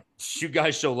 they're like, you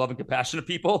guys show love and compassion to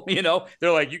people,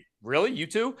 they're like, you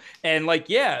two? And like,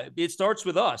 yeah, it starts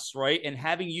with us, right? And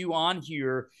having you on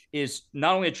here is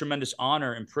not only a tremendous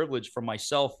honor and privilege for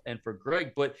myself and for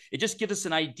Greg, but it just gives us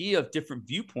an idea of different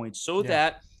viewpoints so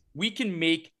that we can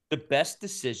make the best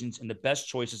decisions and the best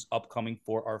choices upcoming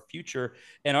for our future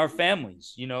and our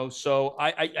families, So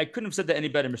I couldn't have said that any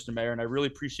better, Mr. Mayor, and I really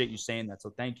appreciate you saying that.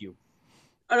 So thank you.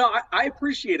 No, I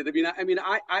appreciate it.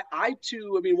 I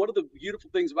too. I mean, one of the beautiful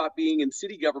things about being in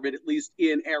city government, at least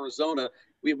in Arizona,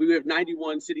 we have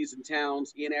 91 cities and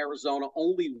towns in Arizona.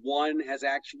 Only one has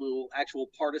actual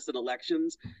partisan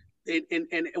elections,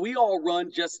 and we all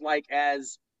run just like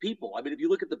as people. I mean, if you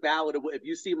look at the ballot, if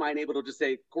you see my name, it'll just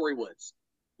say Corey Woods,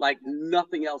 like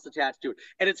nothing else attached to it.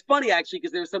 And it's funny actually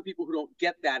because there are some people who don't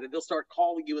get that, and they'll start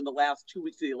calling you in the last 2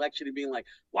 weeks of the election and being like,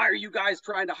 "Why are you guys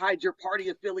trying to hide your party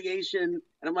affiliation?"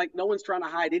 And I'm like, "No one's trying to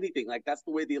hide anything. Like that's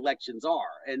the way the elections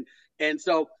are." And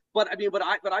so, but I mean, but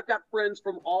I've got friends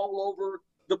from all over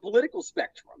the political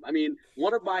spectrum. I mean,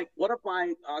 one of my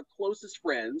closest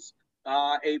friends,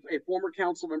 a former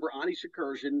council member, Ani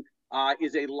Shakurjan,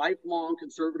 is a lifelong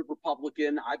conservative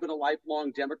Republican. I've been a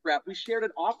lifelong Democrat. We shared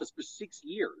an office for 6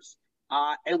 years,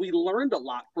 and we learned a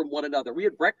lot from one another. We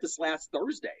had breakfast last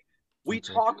Thursday. We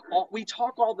talk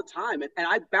all the time, and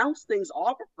I bounce things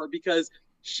off of her because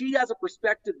she has a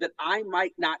perspective that I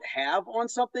might not have on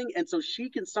something, and so she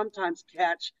can sometimes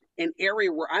catch an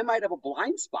area where I might have a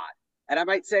blind spot. And I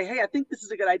might say, "Hey, I think this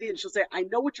is a good idea." And she'll say, "I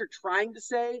know what you're trying to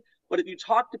say, but if you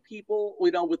talk to people,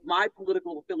 with my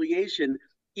political affiliation,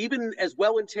 even as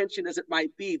well intentioned as it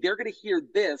might be, they're going to hear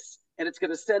this and it's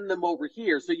going to send them over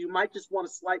here. So you might just want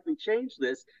to slightly change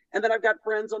this." And then I've got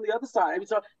friends on the other side. I mean,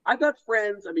 so I've got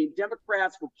friends,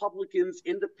 Democrats, Republicans,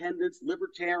 independents,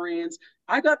 libertarians.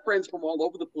 I've got friends from all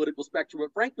over the political spectrum.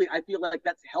 But frankly, I feel like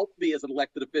that's helped me as an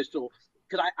elected official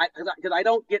because I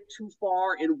don't get too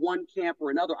far in one camp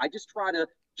or another. I just try to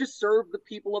just serve the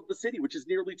people of the city, which is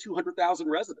nearly 200,000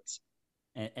 residents.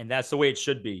 And that's the way it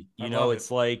should be.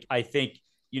 It's like, I think,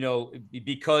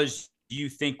 because you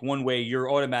think one way,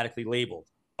 you're automatically labeled.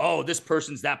 Oh, this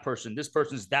person's that person. This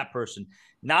person's that person.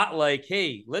 Not like,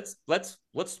 hey, let's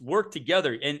work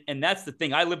together. And that's the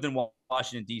thing. I lived in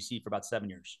Washington, D.C. for about 7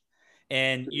 years.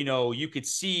 And, you could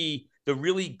see the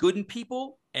really good in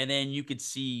people, and then you could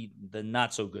see the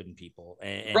not so good in people.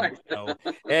 Right.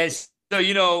 And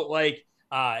so,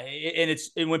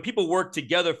 and when people work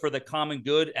together for the common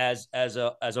good as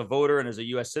a voter and as a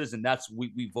U.S. citizen, that's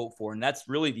we vote for, and that's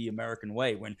really the American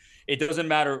way. When it doesn't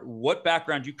matter what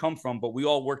background you come from, but we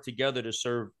all work together to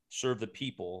serve the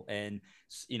people. And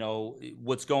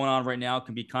what's going on right now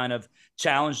can be kind of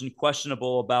challenged and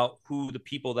questionable about who the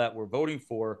people that we're voting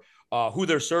for, who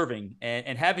they're serving,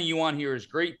 and having you on here is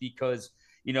great because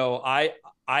I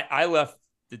left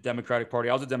the Democratic Party.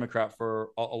 I was a Democrat for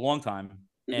a long time.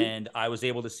 And I was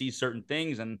able to see certain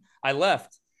things, and I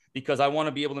left because I want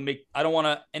to be able to I don't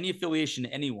want any affiliation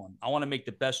to anyone. I want to make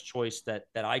the best choice that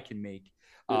I can make.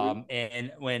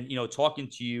 And when, talking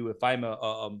to you, if I'm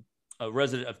a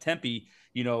resident of Tempe,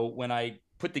 when I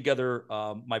put together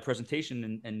my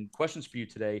presentation and questions for you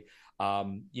today,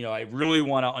 I really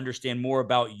want to understand more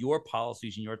about your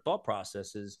policies and your thought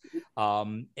processes.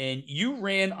 And you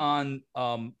ran on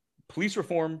police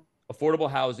reform, affordable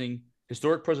housing,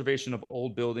 historic preservation of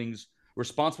old buildings,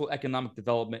 responsible economic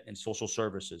development, and social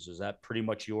services. Is that pretty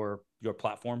much your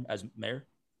platform as mayor?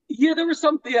 Yeah, there were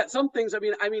some things. I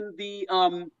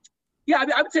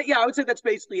would say that's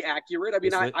basically accurate.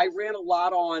 I ran a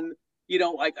lot on,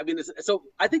 so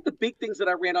I think the big things that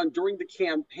I ran on during the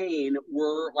campaign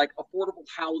were like affordable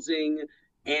housing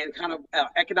and kind of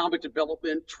economic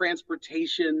development,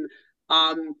 transportation.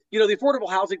 The affordable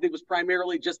housing thing was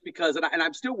primarily just because, and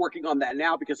I'm still working on that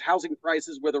now because housing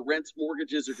prices, whether rents,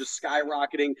 mortgages are just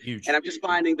skyrocketing. Huge. And I'm just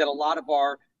finding that a lot of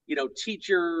our,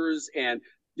 teachers and,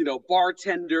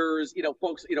 bartenders,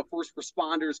 folks, first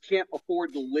responders can't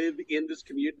afford to live in this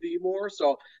community anymore.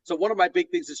 So one of my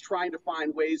big things is trying to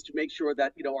find ways to make sure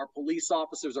that, our police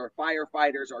officers, our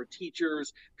firefighters, our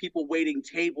teachers, people waiting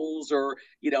tables, or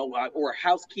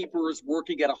housekeepers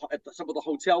working at some of the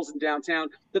hotels in downtown,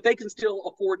 that they can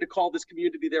still afford to call this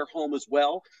community their home as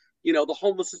well. The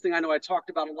homelessness thing I know I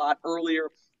talked about a lot earlier.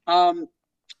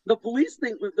 The police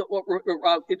thing was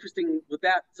interesting with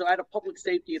that. So I had a public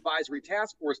safety advisory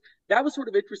task force. That was sort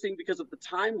of interesting because of the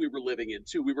time we were living in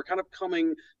too. We were kind of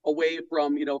coming away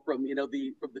from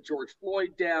the George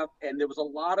Floyd death, and there was a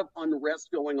lot of unrest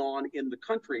going on in the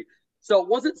country. So it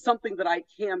wasn't something that I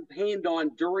campaigned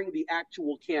on during the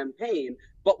actual campaign,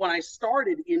 but when I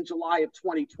started in July of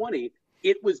 2020,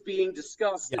 it was being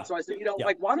discussed. Yeah. And so I said,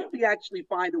 why don't we actually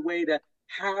find a way to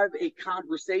have a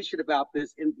conversation about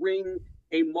this and bring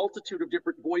a multitude of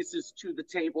different voices to the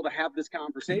table to have this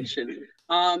conversation,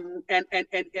 and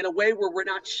in a way where we're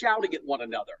not shouting at one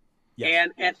another. Yes.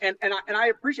 And I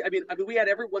appreciate. We had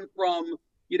everyone from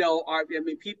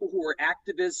people who were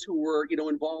activists who were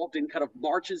involved in kind of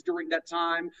marches during that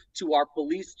time, to our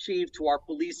police chief, to our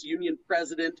police union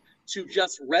president, to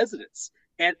just residents.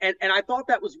 And I thought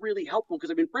that was really helpful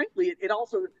because, I mean, frankly, it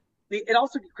also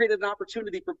created an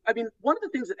opportunity for, I mean, one of the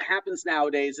things that happens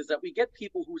nowadays is that we get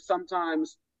people who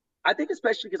sometimes, I think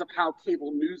especially because of how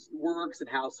cable news works and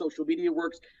how social media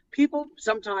works, people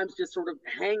sometimes just sort of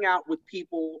hang out with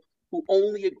people who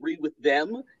only agree with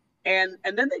them. And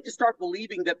then they just start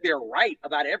believing that they're right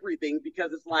about everything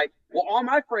because it's like, well, all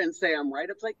my friends say I'm right.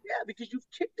 It's like, yeah, because you've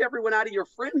kicked everyone out of your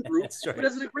friend group right. who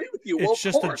doesn't agree with you. It's well,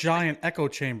 just a giant echo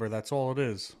chamber. That's all it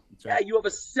is. Yeah, you have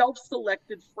a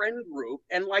self-selected friend group,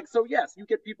 and like, so yes, you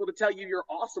get people to tell you you're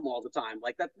awesome all the time.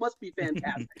 Like, that must be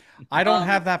fantastic. I don't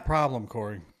have that problem,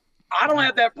 Corey. I don't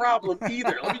have that problem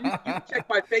either. I mean, you check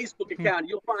my Facebook account,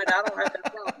 you'll find I don't have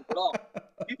that problem at all.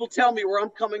 People tell me where I'm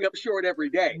coming up short every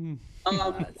day. But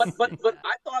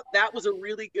I thought that was a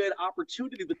really good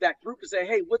opportunity with that group to say,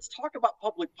 hey, let's talk about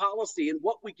public policy and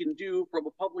what we can do from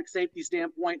a public safety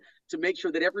standpoint to make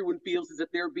sure that everyone feels as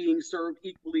if they're being served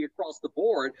equally across the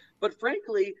board. But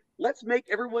frankly, let's make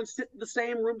everyone sit in the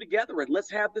same room together and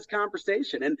let's have this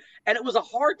conversation. And it was a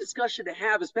hard discussion to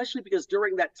have, especially because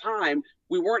during that time,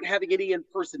 we weren't having any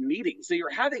in-person meetings. So you're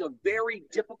having a very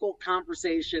difficult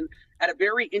conversation at a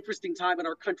very interesting time in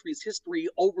our country's history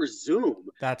over Zoom.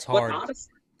 That's hard. But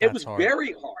honestly, it was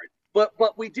very hard.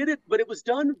 But we did it, but it was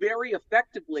done very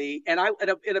effectively. And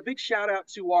a big shout out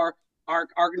to our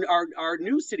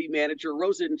new city manager,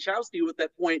 Rosa Inchowski, at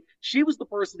that point. She was the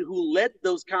person who led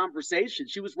those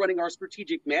conversations. She was running our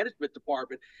strategic management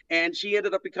department, and she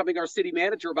ended up becoming our city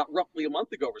manager about roughly a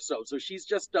month ago or so. So she's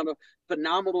just done a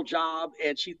phenomenal job,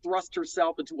 and she thrust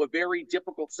herself into a very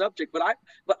difficult subject.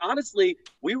 But honestly,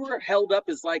 we were held up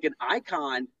as like an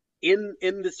icon in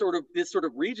this sort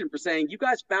of region for saying, you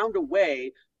guys found a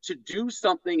way to do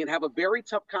something and have a very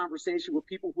tough conversation with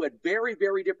people who had very,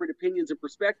 very different opinions and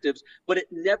perspectives, but it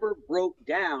never broke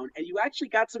down. And you actually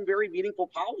got some very meaningful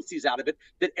policies out of it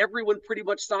that everyone pretty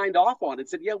much signed off on and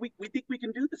said, yeah, we think we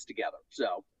can do this together.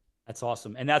 So that's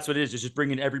awesome. And that's what it is. It's just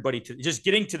bringing everybody to just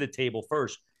getting to the table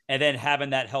first and then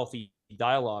having that healthy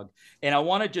dialogue. And I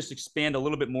want to just expand a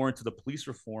little bit more into the police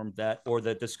reform or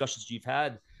the discussions you've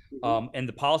had and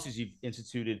the policies you've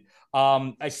instituted.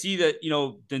 I see that,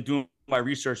 doing my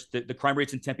research, the crime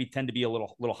rates in Tempe tend to be a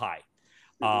little high.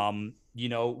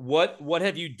 What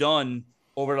have you done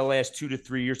over the last 2 to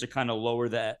 3 years to kind of lower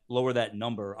that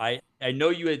number? I know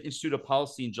you had instituted a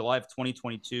policy in July of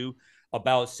 2022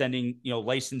 about sending,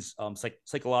 licensed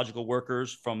psychological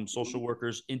workers from social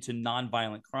workers into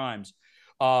nonviolent crimes.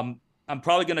 I'm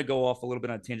probably going to go off a little bit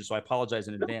on a tangent, so I apologize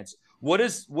in advance. What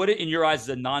in your eyes is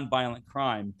a nonviolent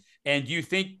crime? And do you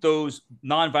think those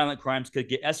nonviolent crimes could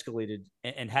get escalated?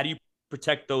 And how do you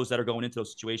protect those that are going into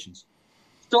those situations?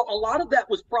 So a lot of that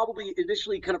was probably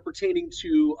initially kind of pertaining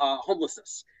to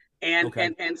homelessness.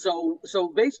 And so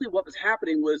basically what was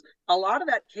happening was a lot of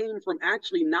that came from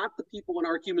actually not the people in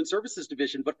our human services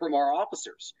division, but from our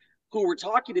officers who were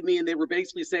talking to me, and they were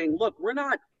basically saying, look, we're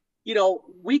not,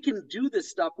 we can do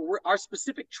this stuff, but our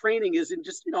specific training isn't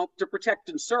just, to protect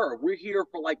and serve. We're here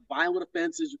for like violent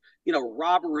offenses,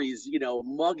 robberies,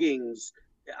 muggings,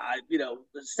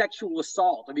 sexual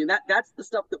assault. I mean, that's the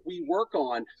stuff that we work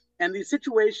on. And these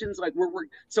situations, like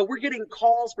we're getting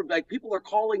calls from, like, people are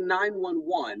calling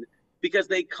 911 because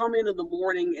they come in the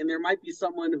morning and there might be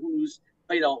someone who's,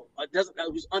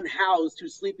 who's unhoused,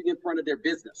 who's sleeping in front of their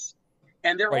business.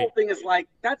 And their whole thing is like,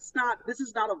 this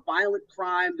is not a violent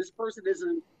crime. This person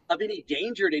isn't of any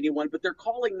danger to anyone, but they're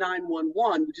calling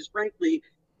 911, which is frankly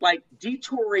like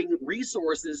detouring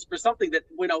resources for something that,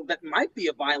 that might be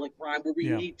a violent crime where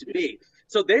we need to be.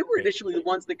 So they were initially the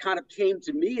ones that kind of came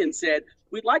to me and said,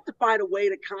 we'd like to find a way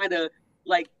to kind of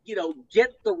like, get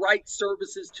the right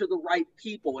services to the right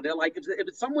people. And they're like, if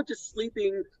it's someone just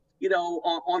sleeping,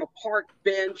 on a park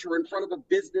bench or in front of a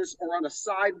business or on a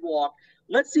sidewalk,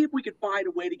 let's see if we can find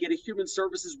a way to get a human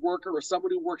services worker or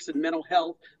someone who works in mental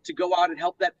health to go out and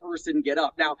help that person get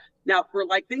up. Now for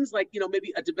like things like,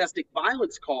 maybe a domestic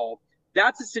violence call,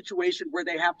 that's a situation where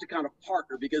they have to kind of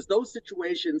partner, because those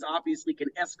situations obviously can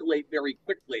escalate very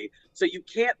quickly. So you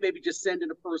can't maybe just send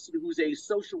in a person who's a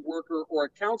social worker or a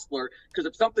counselor, because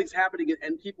if something's happening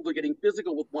and people are getting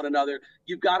physical with one another,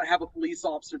 you've got to have a police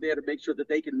officer there to make sure that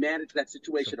they can manage that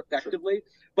situation effectively.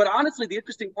 But honestly, the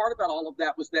interesting part about all of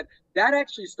that was that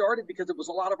actually started because it was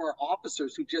a lot of our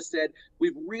officers who just said,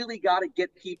 we've really got to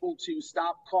get people to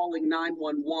stop calling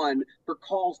 911 for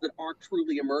calls that aren't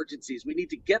truly emergencies. We need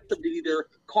to get them to either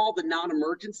call the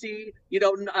non-emergency,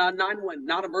 911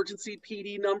 non-emergency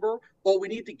PD number, or we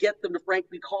need to get them to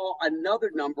frankly call another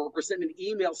number or send an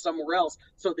email somewhere else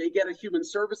so they get a human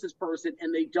services person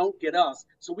and they don't get us,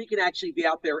 so we can actually be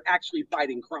out there actually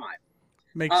fighting crime.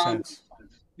 Makes sense.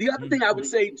 The other thing I would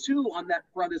say too on that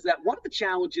front is that one of the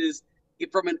challenges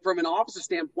from an officer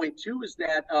standpoint too is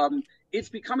that it's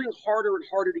becoming harder and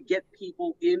harder to get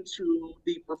people into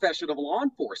the profession of law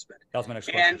enforcement. That was my next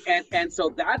question. And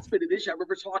so that's been an issue. I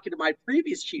remember talking to my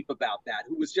previous chief about that,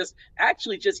 who was just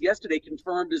yesterday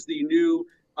confirmed as the new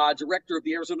director of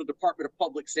the Arizona Department of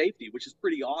Public Safety, which is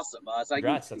pretty awesome. So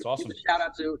Congrats, that's awesome. Give a shout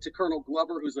out to Colonel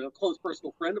Glover, who's a close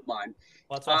personal friend of mine.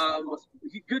 Well, that's awesome.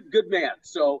 Good man.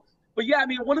 So, but yeah, I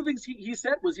mean, one of the things he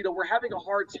said was, we're having a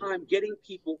hard time getting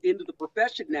people into the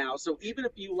profession now. So even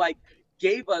if you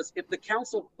if the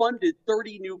council funded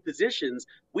 30 new positions,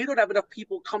 we don't have enough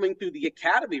people coming through the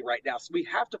academy right now. So we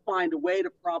have to find a way to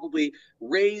probably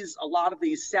raise a lot of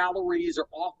these salaries or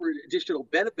offer additional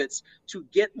benefits to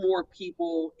get more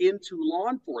people into law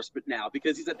enforcement now,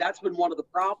 because he said that's been one of the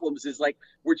problems is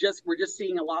we're just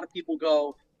seeing a lot of people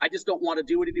go, I just don't want to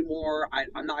do it anymore.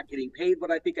 I'm not getting paid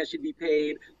what I think I should be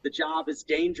paid. The job is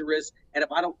dangerous. And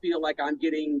if I don't feel like I'm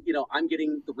getting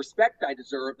the respect I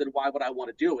deserve, then why would I want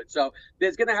to do it? So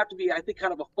there's going to have to be, I think,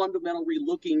 kind of a fundamental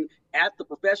relooking at the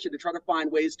profession to try to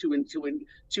find ways to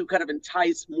kind of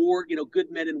entice more, good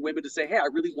men and women to say, hey, I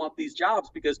really want these jobs,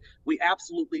 because we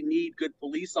absolutely need good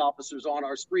police officers on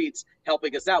our streets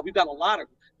helping us out. We've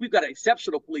got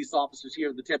exceptional police officers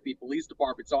here in the Tempe Police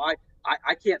Department. So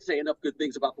I can't say enough good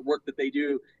things about the work that they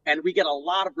do. And we get a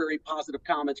lot of very positive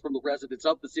comments from the residents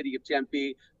of the city of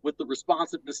Tempe with the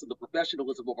responsiveness and the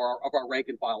professionalism of our rank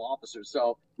and file officers.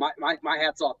 So my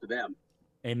hat's off to them.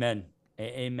 Amen.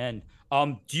 Amen.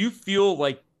 Do you feel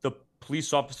like the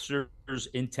police officers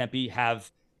in Tempe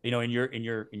have, in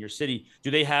your city,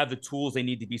 do they have the tools they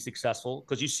need to be successful?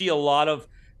 Because you see a lot of,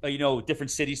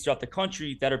 different cities throughout the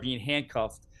country that are being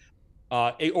handcuffed,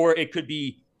 or it could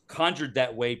be conjured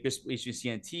that way,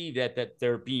 HBCNT, that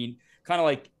they're being kind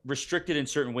of restricted in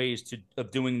certain ways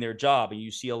of doing their job. And you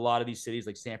see a lot of these cities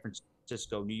like San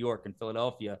Francisco, New York, and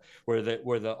Philadelphia, where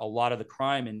a lot of the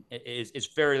crime is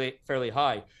fairly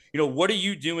high. What are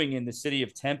you doing in the city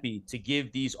of Tempe to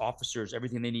give these officers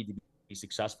everything they need to be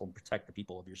successful and protect the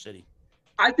people of your city?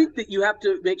 I think that you have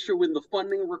to make sure when the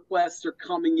funding requests are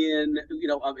coming in,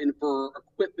 and for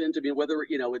equipment, whether,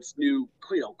 it's new,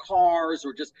 cars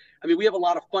or just, we have a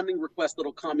lot of funding requests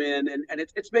that'll come in, and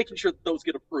it's making sure that those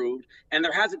get approved. And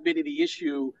there hasn't been any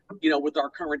issue, with our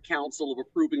current council of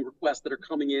approving requests that are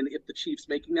coming in if the chief's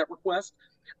making that request.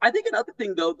 I think another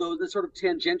thing, though, that's sort of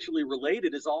tangentially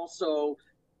related is also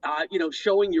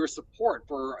showing your support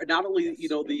for not only,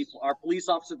 our police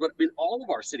officers, but all of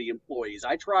our city employees.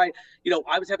 I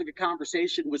was having a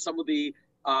conversation with some of the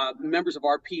members of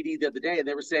our PD the other day, and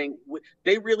they were saying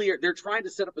they're trying to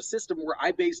set up a system where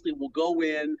I basically will go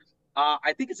in,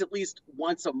 I think it's at least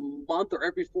once a month or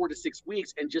every 4 to 6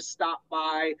 weeks, and just stop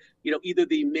by, either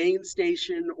the main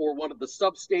station or one of the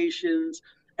substations.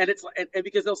 And and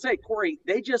because they'll say, Corey,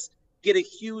 they just get a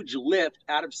huge lift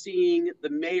out of seeing the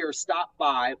mayor stop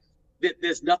by. That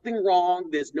there's nothing wrong.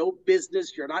 There's no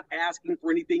business. You're not asking for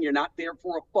anything. You're not there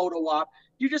for a photo op.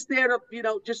 You're just there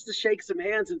to, just to shake some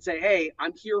hands and say, hey,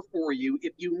 I'm here for you.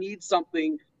 If you need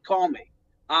something, call me.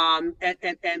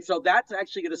 And so that's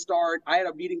actually going to start. I had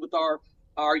a meeting with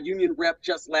our union rep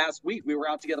just last week. We were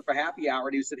out together for happy hour,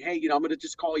 and he said, hey, I'm going to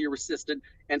just call your assistant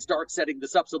and start setting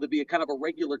this up so there'll be a kind of a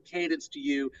regular cadence to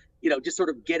you, just sort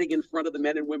of getting in front of the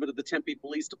men and women of the Tempe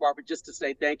Police Department just to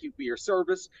say thank you for your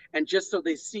service, and just so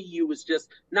they see you as just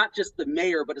not just the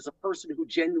mayor, but as a person who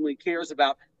genuinely cares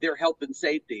about their health and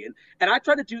safety. And I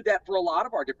try to do that for a lot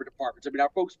of our different departments. Our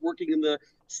folks working in the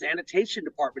sanitation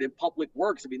department, in public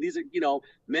works, these are,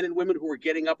 men and women who are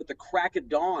getting up at the crack of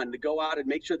dawn to go out and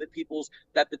make sure that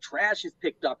the trash is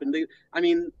picked up. And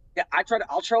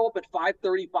I'll show up at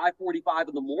 5:30, 5:45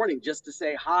 in the morning just to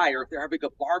say hi, or if they're having a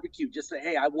barbecue, just say,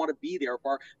 hey, I want to be there. If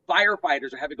our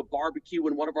firefighters are having a barbecue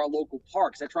in one of our local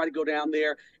parks, I try to go down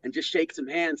there and just shake some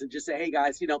hands and just say, hey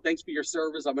guys, thanks for your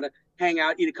service. I'm going to hang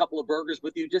out, eat a couple of burgers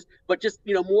with you, but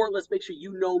more or less make sure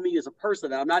you know me as a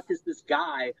person. I'm not just this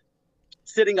guy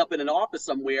sitting up in an office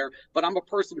somewhere, but I'm a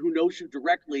person who knows you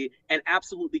directly and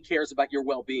absolutely cares about your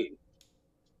well-being.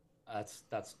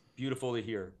 That's beautiful to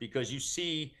hear, because you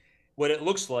see what it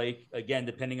looks like, again,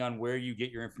 depending on where you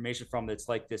get your information from. It's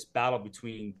like this battle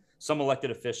between some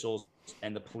elected officials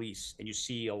and the police. And you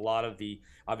see a lot of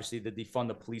obviously the defund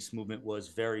the police movement was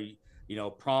very,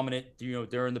 prominent,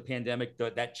 during the pandemic,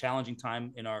 that challenging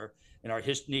time in our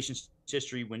nation's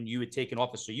history when you had taken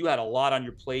office. So you had a lot on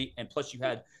your plate, and plus you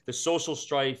had the social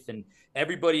strife and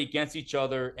everybody against each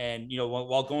other. And,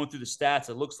 while going through the stats,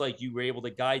 it looks like you were able to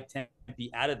guide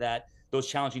Tempe out of those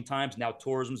challenging times. Now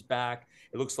tourism's back.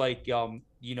 It looks like,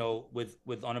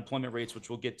 with unemployment rates, which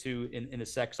we'll get to in a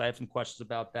sec, because I have some questions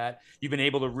about that. You've been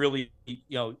able to really,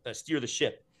 steer the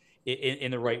ship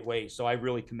in the right way. So I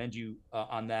really commend you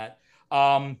on that.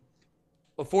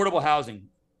 Affordable housing.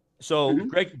 So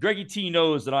Greggy T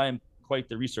knows that I am quite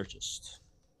the researchist,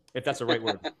 if that's the right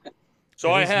word.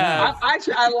 So I have.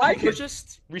 I like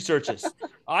it. Researchist.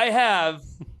 I have,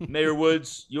 Mayor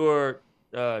Woods, your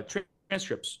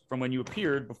transcripts from when you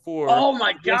appeared before. Oh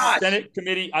my gosh! Senate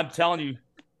committee. I'm telling you,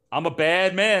 I'm a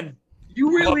bad man.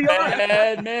 You really are.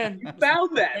 Bad man. You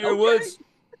found that, Mayor Woods.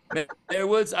 Mayor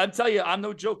Woods. I'm telling you, I'm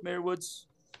no joke, Mayor Woods.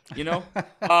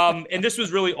 And this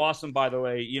was really awesome, by the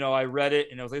way. I read it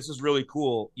and I was like, this is really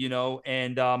cool.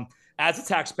 And as a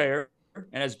taxpayer,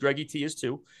 and as Greggy T is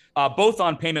too, both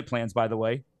on payment plans, by the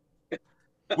way,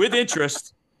 with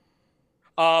interest.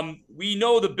 We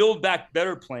know the Build Back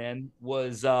Better plan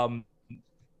was what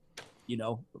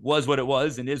it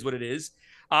was and is what it is.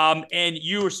 And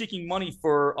you are seeking money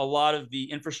for a lot of the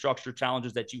infrastructure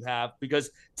challenges that you have,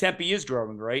 because Tempe is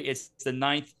growing, right? It's the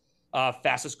 9th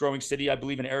fastest growing city, I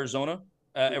believe, in Arizona,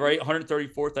 right?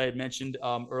 134th, I had mentioned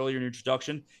earlier in your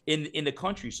introduction, in the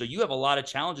country. So you have a lot of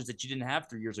challenges that you didn't have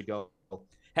 3 years ago.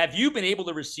 Have you been able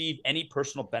to receive any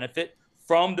personal benefit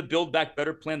from the Build Back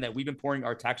Better plan that we've been pouring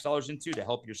our tax dollars into to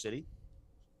help your city?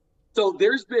 So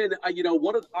there's been,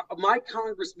 one of my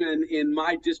congressmen in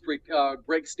my district,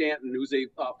 Greg Stanton, who's a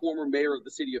former mayor of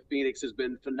the city of Phoenix, has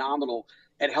been phenomenal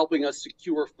at helping us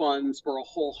secure funds for a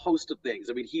whole host of things.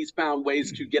 I mean, he's found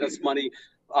ways to get us money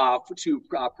to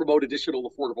promote additional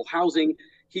affordable housing.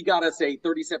 He got us a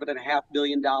 $37.5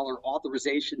 million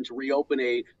authorization to reopen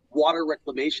a water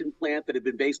reclamation plant that had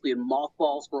been basically in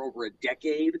mothballs for over a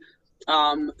decade.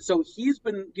 So he's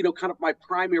been, kind of my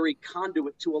primary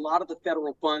conduit to a lot of the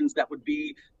federal funds that would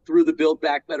be through the Build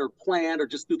Back Better plan or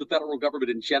just through the federal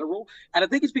government in general. And I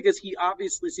think it's because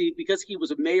because he was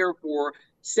a mayor for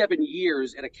 7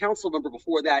 years and a council member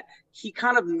before that, he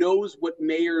kind of knows what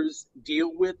mayors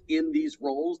deal with in these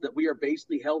roles, that we are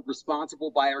basically held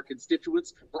responsible by our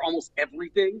constituents for almost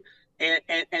everything.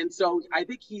 And so I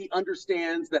think he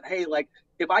understands that, hey, like,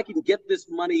 if I can get this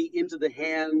money into the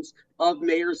hands of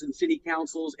mayors and city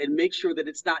councils and make sure that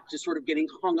it's not just sort of getting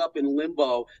hung up in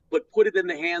limbo, but put it in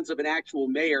the hands of an actual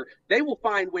mayor, they will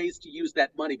find ways to use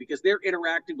that money because they're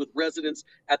interacting with residents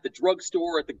at the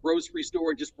drugstore, at the grocery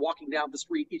store, just walking down the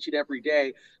street each and every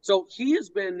day. So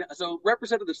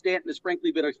Representative Stanton has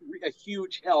frankly been a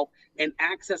huge help in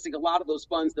accessing a lot of those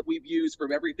funds that we've used,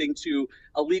 from everything to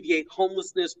alleviate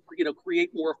homelessness, create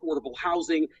more affordable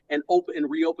housing, and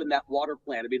reopen that water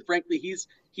plant. I mean, frankly, he's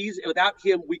without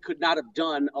him, we could not have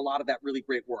done a lot of that really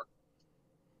great work.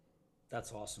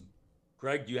 That's awesome.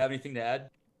 Greg, do you have anything to add?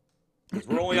 Because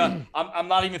we're only on, I'm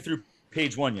not even through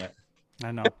page 1 yet.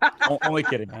 I know. Only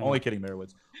kidding. Only kidding, Mayor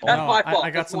Woods. That's my fault.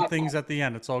 I got some things at the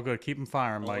end. It's all good. Keep them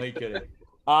firing, Mike. Only kidding.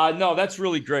 No, that's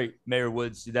really great, Mayor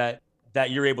Woods, that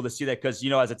you're able to see that, because,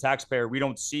 as a taxpayer, we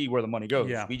don't see where the money goes.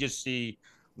 Yeah. We just see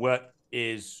what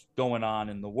is going on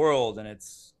in the world, and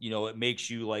it's, it makes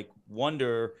you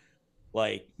wonder,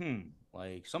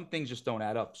 some things just don't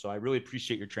add up. So I really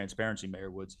appreciate your transparency,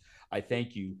 Mayor Woods. I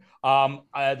thank you.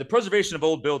 The preservation of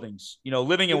old buildings,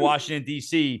 living in Washington,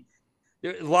 D.C.,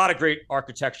 there's a lot of great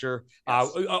architecture.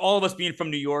 Yes. All of us being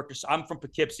from New York, I'm from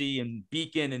Poughkeepsie and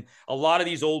Beacon, and a lot of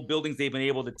these old buildings they've been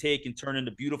able to take and turn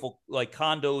into beautiful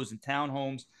condos and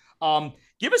townhomes.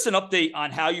 Give us an update on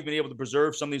how you've been able to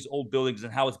preserve some of these old buildings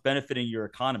and how it's benefiting your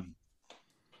economy.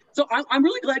 So I'm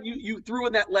really glad you threw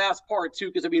in that last part too,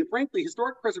 because I mean, frankly,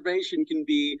 historic preservation can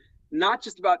be not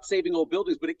just about saving old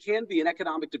buildings, but it can be an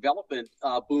economic development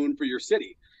boon for your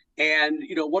city. And,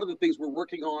 one of the things we're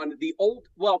working on,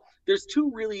 there's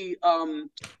two really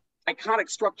iconic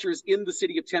structures in the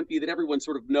city of Tempe that everyone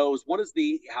sort of knows. One is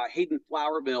the Hayden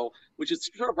Flour Mill, which is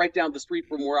sort of right down the street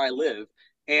from where I live.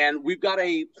 And we've got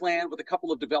a plan with a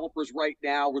couple of developers right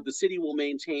now where the city will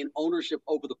maintain ownership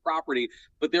over the property,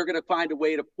 but they're going to find a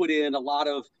way to put in a lot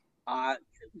of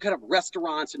kind of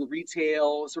restaurants and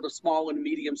retail, sort of small and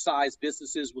medium-sized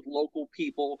businesses with local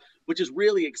people, which is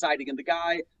really exciting. And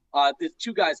there's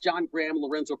two guys, John Graham,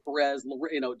 Lorenzo Perez.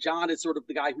 John is sort of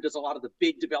the guy who does a lot of the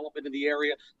big development in the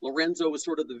area. Lorenzo is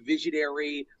sort of the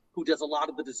visionary who does a lot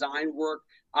of the design work.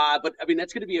 But I mean,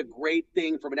 that's going to be a great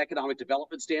thing from an economic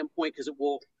development standpoint, because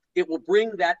it will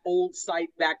bring that old site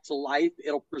back to life.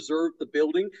 It'll preserve the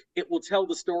building. It will tell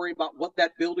the story about what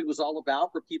that building was all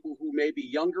about for people who may be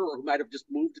younger or who might have just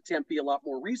moved to Tempe a lot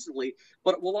more recently,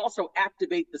 but it will also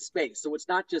activate the space. So it's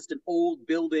not just an old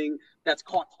building that's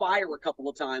caught fire a couple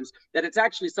of times, that it's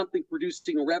actually something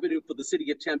producing revenue for the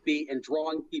city of Tempe and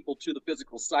drawing people to the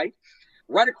physical site.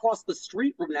 Right across the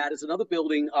street from that is another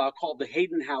building called the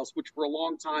Hayden House, which for a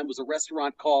long time was a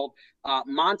restaurant called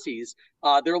Monty's.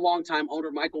 Their longtime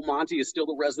owner, Michael Monty, is still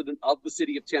a resident of the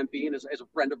city of Tempe and is a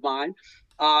friend of mine.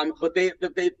 But they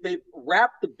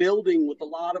wrapped the building with a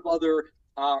lot of other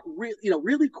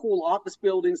really cool office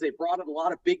buildings. They brought in a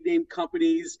lot of big name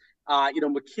companies,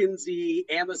 McKinsey,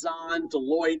 Amazon,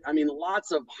 Deloitte. I mean,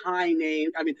 lots of high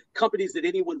name, companies that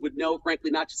anyone would know,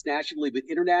 frankly, not just nationally, but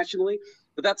internationally.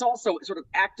 But that's also sort of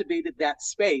activated that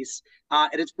space,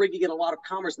 and it's bringing in a lot of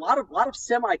commerce, a lot of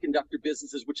semiconductor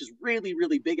businesses, which is really,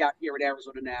 really big out here in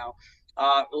Arizona now.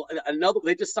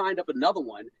 They just signed up another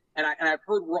one, and I've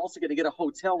heard we're also going to get a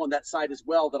hotel on that site as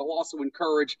well that'll also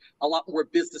encourage a lot more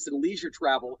business and leisure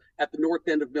travel at the north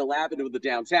end of Mill Avenue in the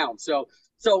downtown. So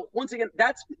once again,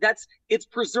 it's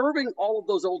preserving all of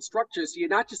those old structures. So you're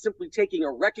not just simply taking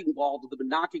a wrecking ball to them and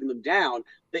knocking them down.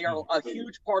 They are a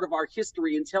huge part of our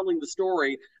history in telling the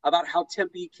story about how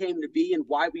Tempe came to be and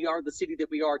why we are the city that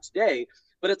we are today.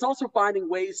 But it's also finding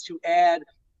ways to add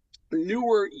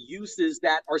newer uses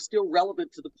that are still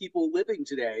relevant to the people living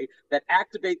today, that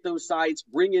activate those sites,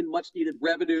 bring in much needed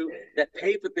revenue, that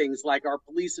pay for things like our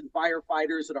police and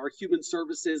firefighters and our human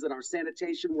services and our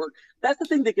sanitation work. That's the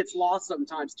thing that gets lost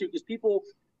sometimes too, because people,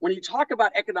 when you talk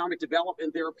about economic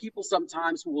development, there are people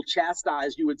sometimes who will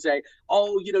chastise you and say,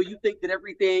 oh, you think that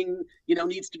everything,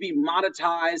 needs to be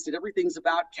monetized and everything's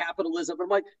about capitalism. I'm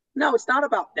like, no, it's not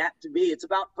about that to me. It's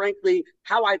about, frankly,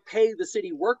 how I pay the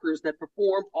city workers that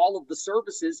perform all of the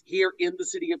services here in the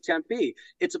city of Tempe.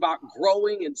 It's about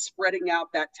growing and spreading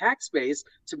out that tax base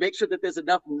to make sure that there's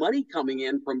enough money coming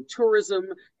in from tourism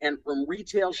and from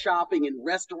retail shopping and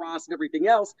restaurants and everything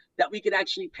else that we can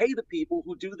actually pay the people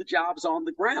who do the jobs on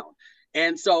the ground.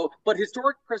 And so, but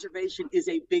historic preservation is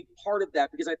a big part of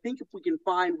that, because I think if we can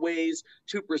find ways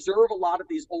to preserve a lot of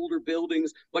these older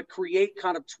buildings, but create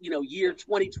kind of, year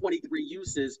 2023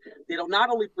 uses, it'll not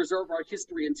only preserve our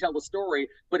history and tell a story,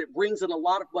 but it brings in a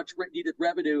lot of much needed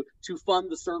revenue to fund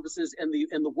the services and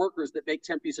the workers that make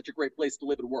Tempe such a great place to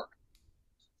live and work.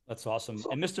 That's awesome.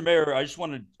 And Mr. Mayor, I just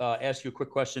want to ask you a quick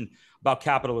question about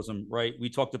capitalism, right? We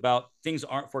talked about things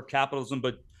aren't for capitalism,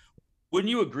 but wouldn't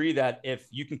you agree that if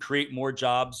you can create more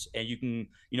jobs and you can,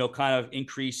 kind of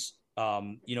increase,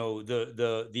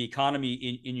 the economy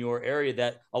in your area,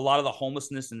 that a lot of the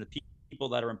homelessness and the people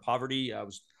that are in poverty, I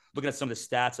was looking at some of the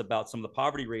stats about some of the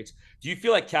poverty rates. Do you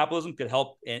feel like capitalism could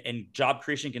help and job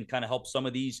creation can kind of help some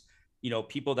of these,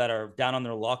 people that are down on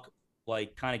their luck,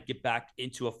 like kind of get back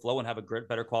into a flow and have a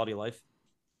better quality of life?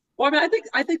 Well, I think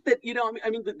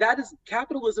that that is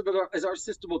capitalism as our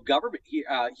system of government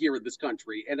here in this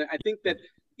country, and I think that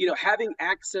having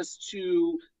access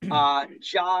to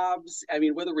jobs,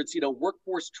 whether it's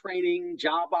workforce training,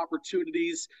 job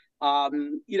opportunities,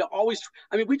 always.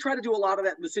 We try to do a lot of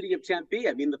that in the city of Tempe.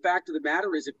 The fact of the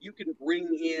matter is, if you can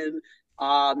bring in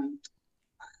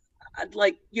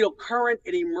current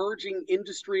and emerging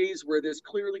industries where there's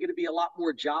clearly going to be a lot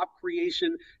more job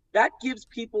creation, that gives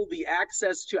people the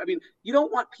access to, you don't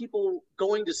want people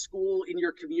going to school in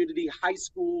your community, high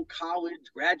school, college,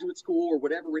 graduate school, or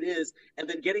whatever it is, and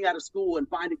then getting out of school and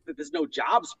finding that there's no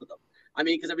jobs for them.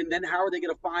 Because then how are they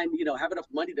going to find, have enough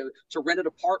money to rent an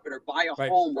apartment or buy a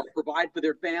home or provide for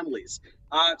their families?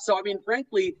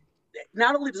 Frankly,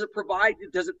 not only does it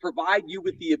provide you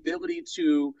with the ability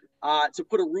to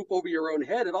put a roof over your own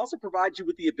head, it also provides you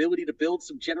with the ability to build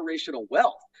some generational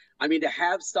wealth. To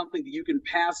have something that you can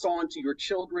pass on to your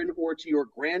children or to your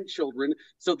grandchildren,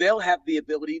 so they'll have the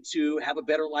ability to have a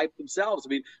better life themselves.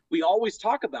 We always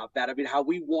talk about that. How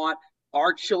we want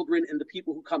our children and the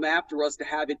people who come after us to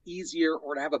have it easier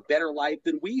or to have a better life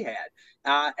than we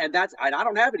had. And I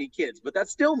don't have any kids, but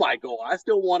that's still my goal. I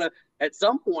still want to, at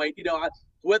some point,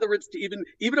 whether it's to even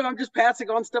if I'm just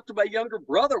passing on stuff to my younger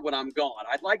brother when I'm gone,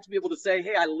 I'd like to be able to say,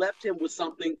 hey, I left him with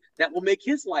something that will make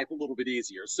his life a little bit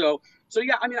easier. So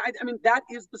yeah, that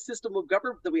is the system of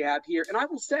government that we have here. And I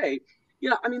will say,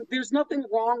 there's nothing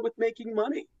wrong with making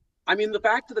money. The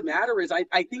fact of the matter is,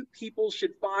 I think people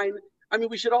should find,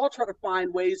 we should all try to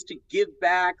find ways to give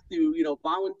back through,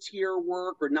 volunteer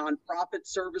work or nonprofit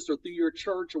service or through your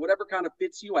church or whatever kind of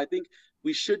fits you. I think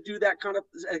we should do that kind of,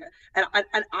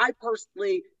 and I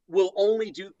personally will only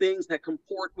do things that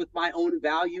comport with my own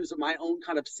values and my own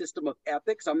kind of system of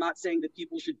ethics. I'm not saying that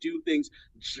people should do things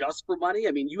just for money.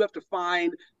 You have to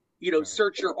find,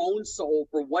 search your own soul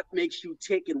for what makes you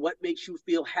tick and what makes you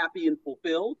feel happy and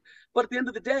fulfilled. But at the end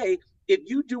of the day, if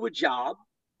you do a job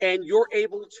and you're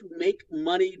able to make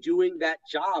money doing that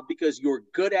job because you're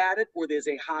good at it or there's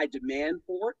a high demand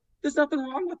for it, there's nothing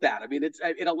wrong with that.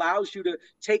 It allows you to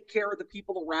take care of the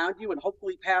people around you and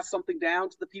hopefully pass something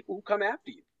down to the people who come after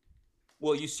you.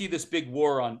 Well, you see this big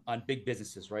war on big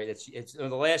businesses, right? It's in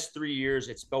the last 3 years,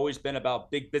 it's always been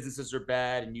about big businesses are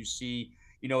bad, and you see,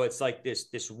 it's like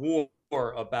this war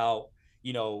about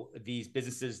these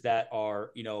businesses that are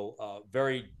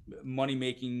very money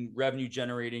making, revenue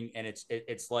generating, and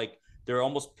it's like they're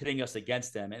almost pitting us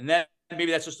against them, and that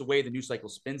maybe that's just the way the news cycle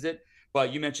spins it.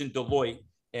 But you mentioned Deloitte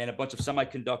and a bunch of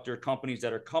semiconductor companies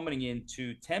that are coming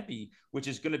into Tempe, which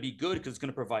is going to be good because it's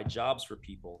going to provide jobs for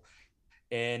people.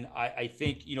 And I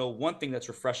think, one thing that's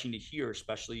refreshing to hear,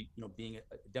 especially, being a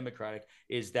Democratic,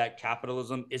 is that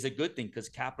capitalism is a good thing because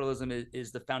capitalism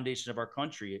is the foundation of our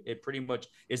country. It pretty much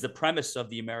is the premise of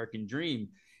the American dream.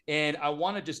 And I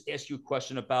want to just ask you a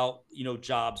question about,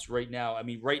 jobs right now. I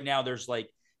mean, right now there's like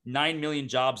 9 million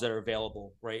jobs that are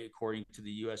available, right? According to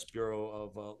the U.S. Bureau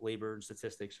of Labor and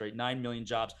Statistics, right? 9 million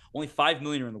jobs, only 5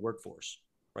 million are in the workforce,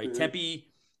 right? Mm-hmm.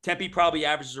 Tempe probably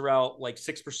averages around like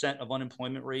 6% of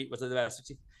unemployment rate. Was it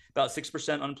about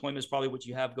 6% unemployment is probably what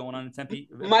you have going on in Tempe?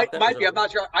 Might be. I'm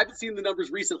not sure. I haven't seen the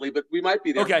numbers recently, but we might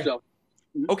be there. Okay. So.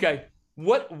 Okay.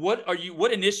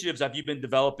 What initiatives have you been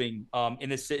developing in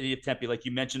the city of Tempe? Like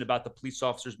you mentioned about the police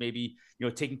officers, maybe,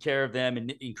 taking care of them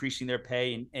and increasing their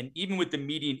pay. And even with the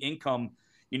median income,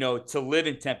 to live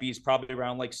in Tempe is probably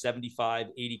around like 75,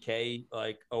 80K,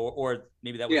 like, or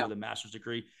maybe that was with a master's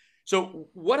degree. So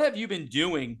what have you been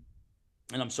doing?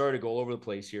 And I'm sorry to go all over the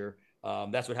place here.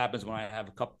 That's what happens when I have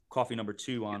a cup coffee number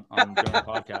 2 on during the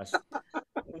podcast.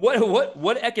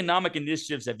 What economic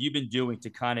initiatives have you been doing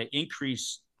to kind of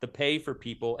increase the pay for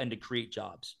people and to create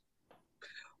jobs?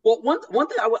 Well, one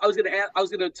thing I was going to add, I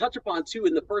was going to touch upon too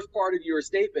in the first part of your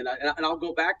statement, and I'll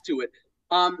go back to it.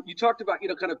 You talked about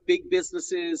kind of big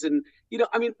businesses, and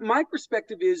I mean, my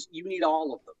perspective is you need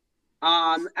all of them.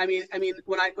 I mean,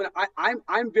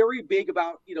 I'm very big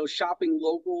about shopping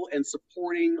local and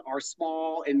supporting our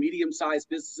small and medium-sized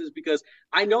businesses because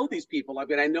I know these people. I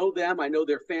mean, I know them, I know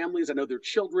their families, I know their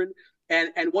children,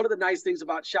 and one of the nice things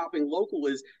about shopping local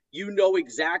is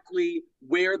exactly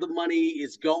where the money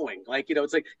is going. Like,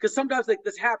 it's like, because sometimes like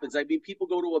this happens. I mean, people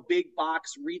go to a big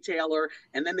box retailer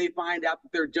and then they find out that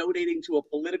they're donating to a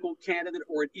political candidate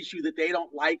or an issue that they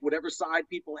don't like, whatever side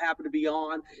people happen to be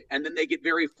on. And then they get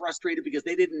very frustrated because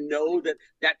they didn't know that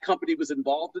that company was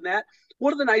involved in that.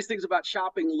 One of the nice things about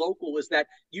shopping local is that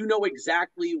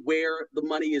exactly where the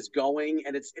money is going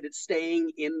and it's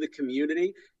staying in the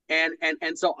community. And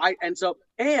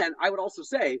I would also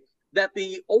say that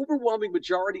the overwhelming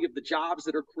majority of the jobs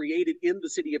that are created in the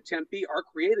city of Tempe are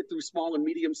created through small and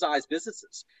medium-sized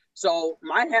businesses. So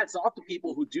my hat's off to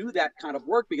people who do that kind of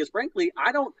work because frankly,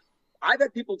 I've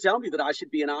had people tell me that I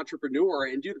should be an entrepreneur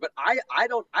and do it, but I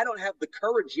don't have the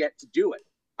courage yet to do it.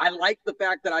 I like the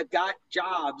fact that I've got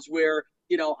jobs where,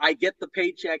 I get the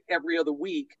paycheck every other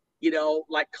week,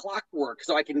 like clockwork,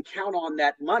 so I can count on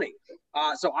that money.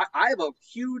 So I have a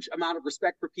huge amount of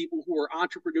respect for people who are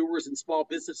entrepreneurs and small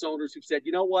business owners who've said,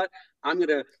 you know what, I'm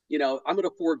gonna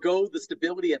forego the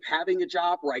stability of having a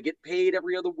job where I get paid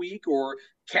every other week or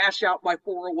cash out my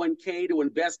 401k to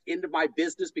invest into my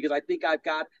business because I think I've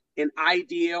got an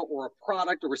idea or a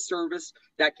product or a service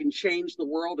that can change the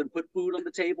world and put food on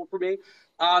the table for me.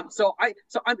 But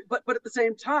at the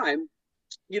same time,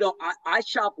 I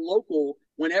shop local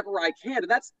whenever I can. And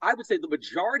that's, I would say the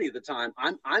majority of the time,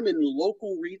 I'm in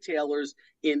local retailers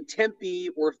in Tempe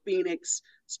or Phoenix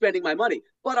spending my money.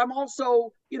 But I'm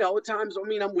also, at times,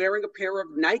 I'm wearing a pair of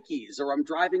Nikes or I'm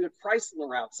driving a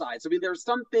Chrysler outside. So, there's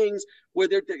some things where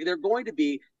they're going to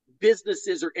be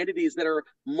businesses or entities that are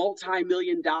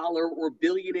multi-million-dollar or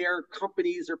billionaire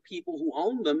companies or people who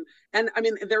own them. And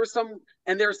there are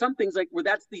some things like where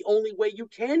that's the only way you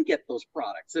can get those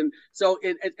products. And so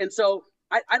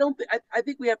I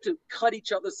think we have to cut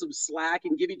each other some slack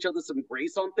and give each other some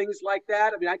grace on things like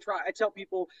that. I tell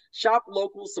people, shop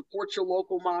local, support your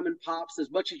local mom and pops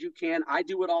as much as you can. I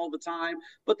do it all the time,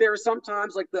 but there are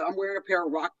sometimes like I'm wearing a pair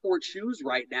of Rockport shoes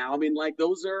right now.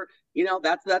 Those are,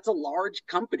 that's a large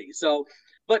company. So,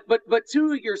 but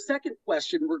to your second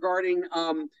question regarding,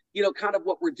 kind of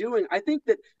what we're doing, I think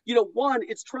that, one,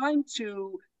 it's trying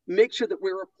to make sure that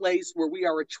we're a place where we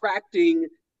are attracting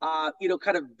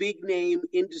kind of big name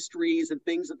industries and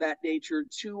things of that nature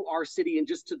to our city and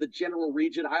just to the general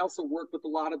region. I also work with a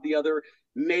lot of the other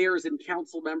mayors and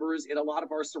council members in a lot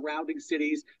of our surrounding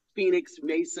cities, Phoenix,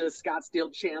 Mesa,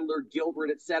 Scottsdale, Chandler, Gilbert,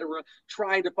 et cetera,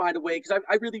 trying to find a way, because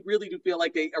I really, really do feel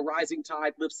like a rising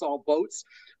tide lifts all boats.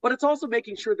 But it's also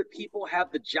making sure that people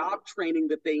have the job training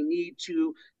that they need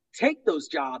to take those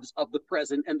jobs of the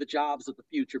present and the jobs of the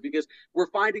future, because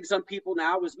we're finding some people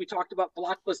now, as we talked about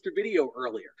Blockbuster video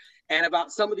earlier, and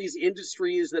about some of these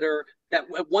industries that are that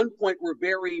at one point were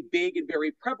very big and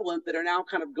very prevalent that are now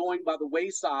kind of going by the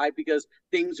wayside because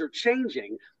things are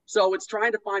changing. So it's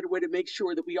trying to find a way to make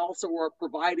sure that we also are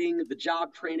providing the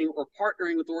job training or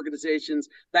partnering with organizations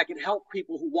that can help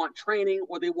people who want training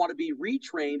or they want to be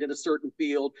retrained in a certain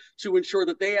field to ensure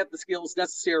that they have the skills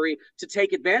necessary to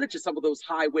take advantage of some of those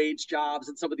high wage jobs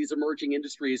and some of these emerging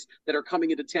industries that are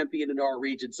coming into Tempe and into our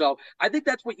region. So I think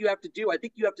that's what you have to do. I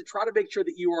think you have to try to make sure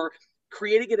that you are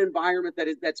creating an environment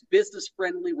that's business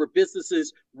friendly, where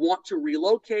businesses want to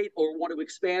relocate or want to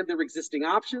expand their existing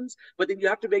options, but then you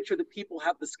have to make sure that people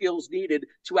have the skills needed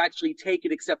to actually take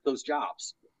and accept those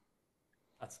jobs.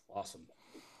 That's awesome.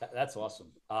 That's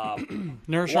awesome.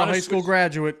 Nershaw High School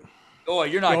graduate. Oh,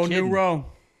 you're not kidding. New row.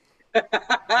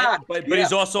 But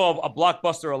he's also a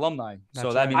Blockbuster alumni. That's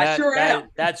so right. I mean, I sure am.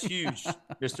 That's huge,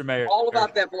 Mr. Mayor. All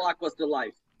about that Blockbuster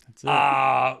life.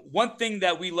 One thing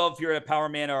that we love here at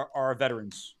EmpowerMAN are our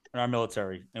veterans in our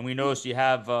military. And we notice you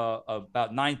have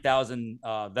about 9,000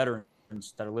 veterans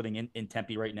that are living in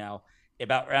Tempe right now.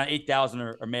 About around 8,000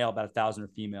 are male, about 1,000 are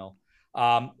female.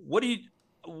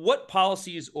 What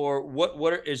policies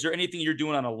or is there anything you're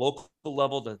doing on a local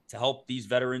level to help these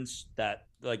veterans that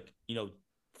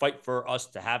fight for us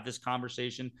to have this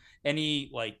conversation?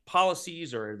 Any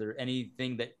policies, or are there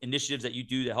initiatives that you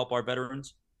do to help our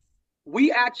veterans?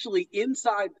 We actually,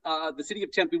 inside the city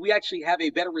of Tempe, we actually have a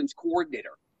veterans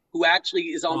coordinator who actually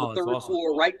is on the third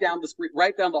floor, right down the street,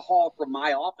 right down the hall from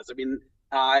my office. I mean,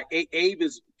 Abe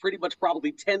is pretty much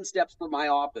probably 10 steps from my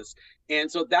office. And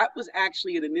so that was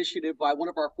actually an initiative by one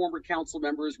of our former council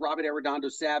members, Robin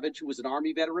Arredondo Savage, who was an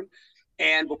Army veteran.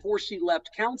 And before she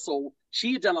left council,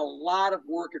 she had done a lot of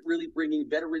work at really bringing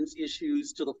veterans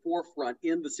issues to the forefront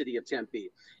in the city of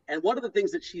Tempe. And one of the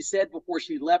things that she said before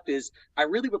she left is, I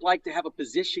really would like to have a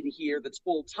position here that's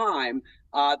full time,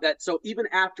 so even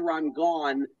after I'm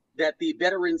gone, that the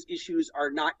veterans issues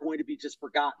are not going to be just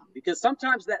forgotten, because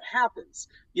sometimes that happens.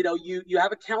 You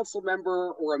have a council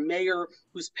member or a mayor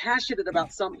who's passionate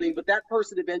about something, but that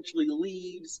person eventually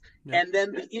leaves, and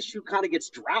then the issue kind of gets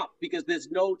dropped because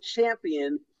there's no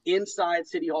champion inside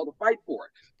City Hall to fight for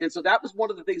it. And so that was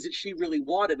one of the things that she really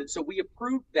wanted. And so we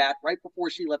approved that right before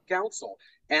she left council.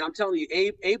 And I'm telling you,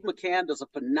 Abe McCann does a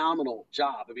phenomenal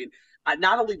job. I mean,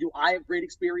 not only do I have great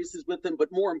experiences with him,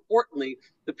 but more importantly,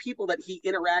 the people that he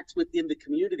interacts with in the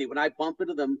community, when I bump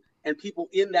into them, and people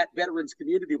in that veterans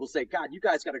community will say, God, you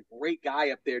guys got a great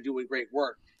guy up there doing great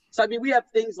work. So, I mean, we have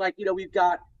things like, we've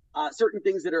got certain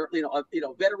things that are,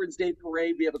 Veterans Day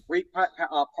Parade. We have a great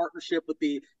partnership with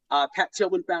the Pat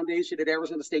Tillman Foundation at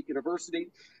Arizona State University.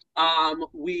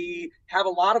 We have a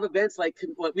lot of events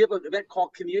we have an event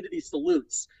called Community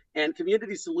Salutes. And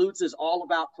Community Salutes is all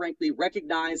about, frankly,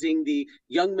 recognizing the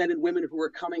young men and women who are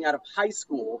coming out of high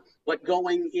school, but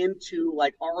going into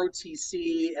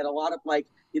ROTC and a lot of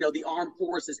the armed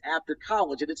forces after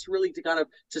college. And it's really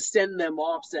to send them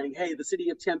off saying, hey, the city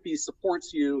of Tempe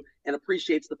supports you and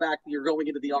appreciates the fact that you're going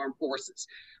into the armed forces.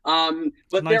 But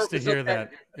it's nice to hear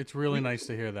that. It's really nice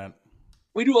to hear that.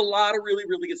 We do a lot of really,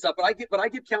 really good stuff, but I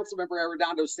give Councilmember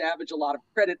Arredondo Savage a lot of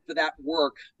credit for that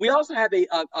work. We also have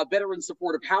a veteran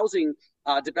supportive housing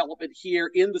development here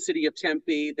in the city of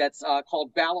Tempe that's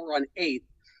called Valor on 8th.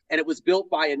 And it was built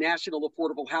by a national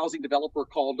affordable housing developer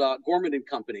called Gorman and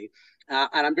Company.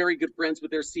 And I'm very good friends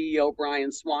with their CEO,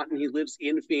 Brian Swanton. He lives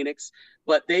in Phoenix.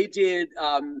 But they did,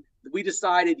 we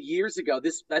decided years ago,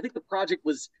 I think the project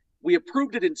we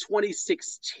approved it in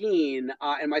 2016,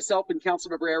 and myself and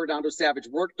Councilmember Arredondo Savage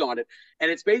worked on it.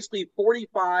 And it's basically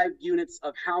 45 units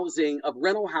of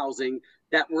rental housing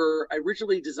that were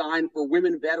originally designed for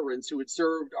women veterans who had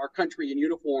served our country in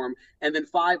uniform, and then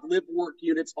 5 live-work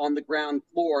units on the ground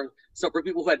floor. So for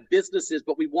people who had businesses,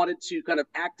 but we wanted to kind of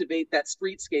activate that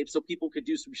streetscape so people could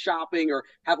do some shopping or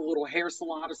have a little hair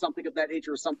salon or something of that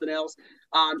nature or something else.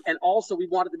 And also we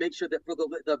wanted to make sure that for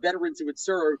the veterans who had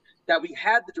served, that we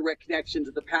had the direct connection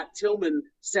to the Pat Tillman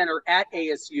Center at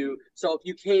ASU. So if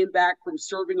you came back from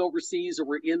serving overseas or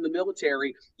were in the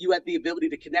military, you had the ability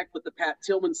to connect with the Pat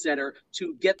Tillman Center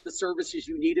to get the services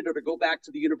you needed, or to go back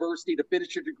to the university to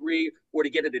finish your degree or to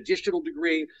get an additional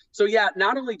degree. So yeah,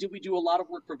 not only do we do a lot of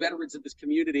work for veterans in this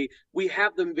community, we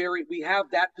have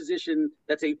that position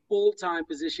that's a full-time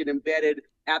position embedded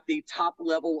at the top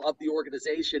level of the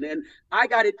organization. And I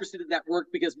got interested in that work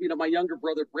because, my younger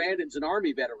brother Brandon's an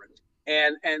Army veteran.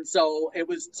 And so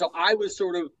I was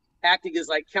sort of acting as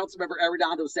Councilmember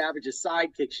Arredondo Savage's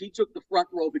sidekick. She took the front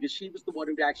row because she was the one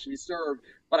who'd actually served.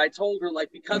 But I told her,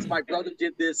 because my brother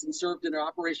did this and served in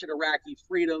Operation Iraqi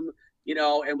Freedom,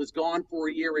 and was gone for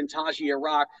a year in Taji,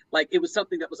 Iraq, it was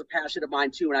something that was a passion of mine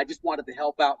too. And I just wanted to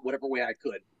help out whatever way I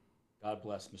could. God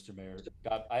bless, Mr. Mayor.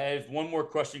 God, I have one more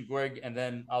question, Greg, and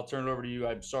then I'll turn it over to you.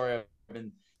 I'm sorry I've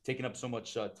been taking up so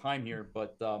much time here,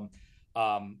 but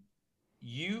um,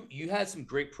 you had some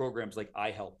great programs like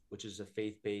iHelp, which is a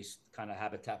faith-based kind of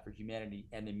Habitat for Humanity,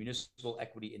 and the Municipal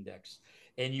Equity Index,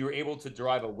 and you were able to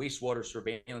derive a wastewater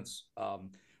surveillance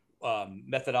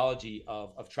methodology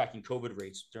of tracking COVID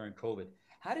rates during COVID.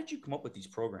 How did you come up with these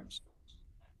programs?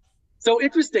 So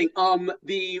interesting.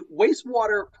 The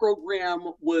wastewater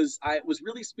program was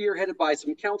really spearheaded by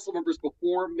some council members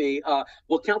before me.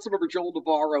 Well, Councilmember Joel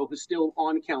Navarro, who's still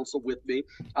on council with me,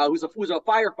 who's a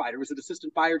firefighter, who's an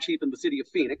assistant fire chief in the city of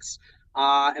Phoenix,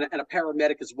 and a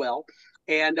paramedic as well.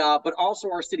 And but also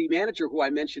our city manager, who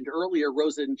I mentioned earlier,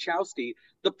 Rosa Chowsty.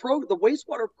 The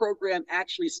wastewater program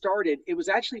actually started. It was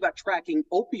actually about tracking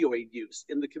opioid use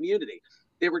in the community.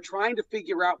 They were trying to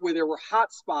figure out where there were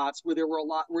hot spots, where there were a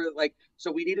lot, where like,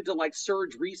 so we needed to like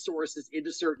surge resources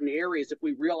into certain areas if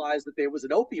we realized that there was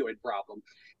an opioid problem.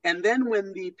 And then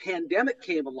when the pandemic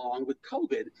came along with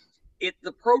COVID,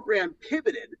 the program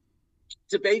pivoted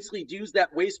to basically use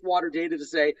that wastewater data to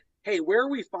say, hey, where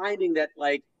are we finding that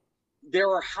like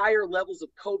there are higher levels of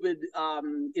COVID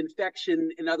infection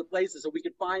in other places, so we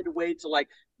could find a way to like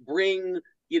bring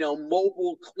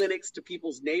mobile clinics to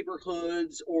people's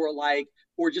neighborhoods,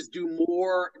 or just do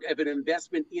more of an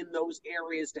investment in those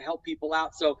areas to help people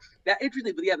out. So that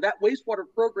interesting, but yeah, that wastewater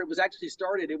program was actually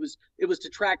started. It was to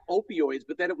track opioids,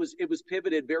 but then it was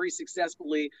pivoted very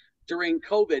successfully during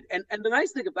COVID. And the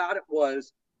nice thing about it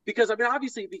was, because I mean,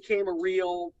 obviously it became a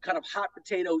real kind of hot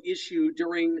potato issue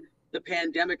during the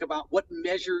pandemic about what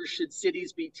measures should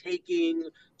cities be taking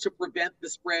to prevent the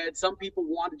spread. Some people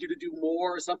wanted you to do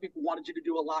more, some people wanted you to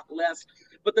do a lot less.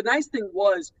 But the nice thing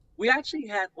was we actually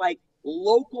had like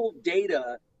local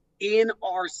data in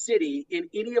our city, in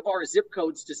any of our zip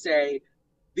codes, to say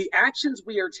the actions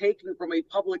we are taking from a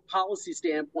public policy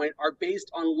standpoint are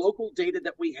based on local data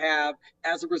that we have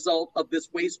as a result of this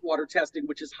wastewater testing,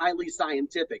 which is highly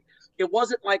scientific. It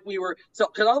wasn't like we were, so,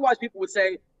 because otherwise people would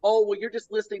say, oh, well, you're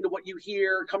just listening to what you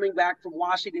hear coming back from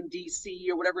Washington, D.C.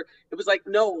 or whatever. It was like,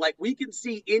 no, like we can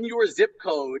see in your zip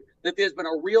code that there's been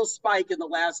a real spike in the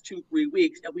last 2-3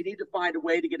 weeks, and we need to find a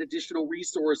way to get additional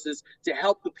resources to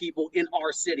help the people in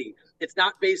our city. It's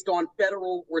not based on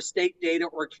federal or state data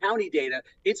or county data.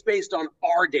 It's based on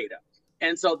our data.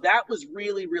 And so that was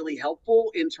really, really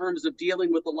helpful in terms of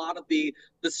dealing with a lot of the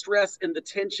stress and the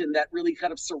tension that really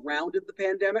kind of surrounded the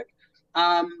pandemic.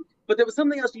 But there was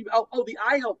something else. The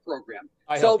iHelp program.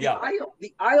 So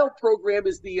the iHelp program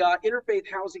is the Interfaith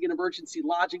Housing and Emergency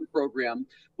Lodging Program,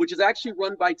 which is actually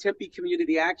run by Tempe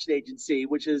Community Action Agency,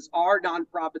 which is our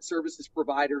nonprofit services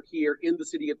provider here in the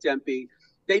city of Tempe.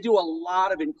 They do a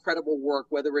lot of incredible work,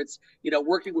 whether it's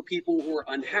working with people who are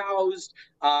unhoused,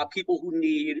 people who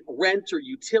need rent or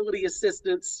utility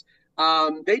assistance.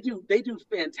 They do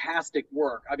fantastic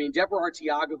work. I mean, Deborah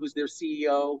Artiaga, who's their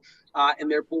CEO,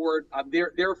 and their board,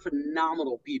 they're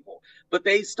phenomenal people. But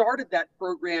they started that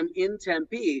program in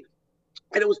Tempe,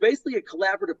 and it was basically a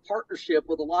collaborative partnership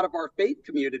with a lot of our faith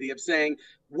community of saying,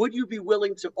 would you be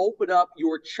willing to open up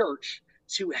your church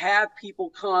to have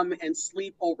people come and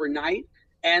sleep overnight?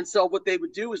 And so what they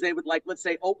would do is they would, like, let's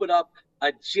say, open up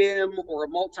a gym or a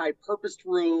multi-purposed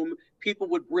room. People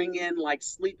would bring in like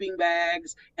sleeping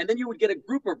bags, and then you would get a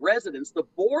group of residents, the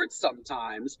board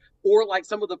sometimes, or like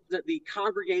some of the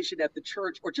congregation at the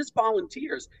church, or just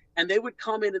volunteers, and they would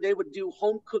come in and they would do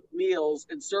home cooked meals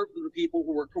and serve to the people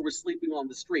who were sleeping on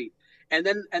the street. And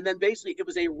then basically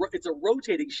it's a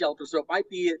rotating shelter, so it might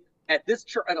be at this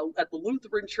church, at the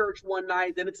Lutheran church one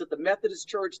night, then it's at the Methodist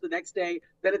church the next day,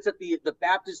 then it's at the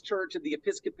Baptist church and the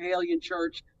Episcopalian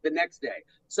church the next day.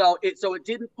 So it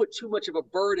didn't put too much of a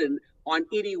burden on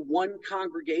any one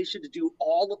congregation to do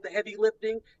all of the heavy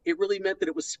lifting. It really meant that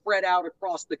it was spread out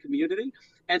across the community.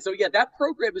 And so, yeah, that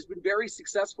program has been very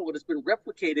successful, and it's been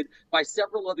replicated by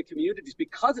several other communities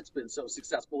because it's been so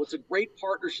successful. It's a great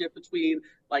partnership between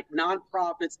like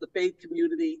nonprofits, the faith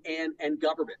community, and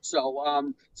government. So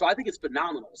I think it's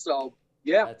phenomenal. So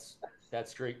yeah.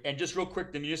 That's great. And just real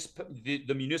quick,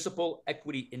 the Municipal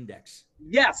Equity Index.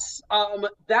 Yes,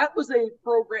 that was a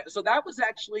program. So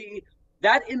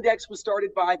that index was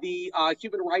started by the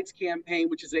Human Rights Campaign,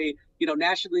 which is a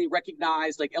nationally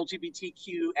recognized like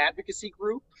LGBTQ advocacy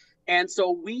group. And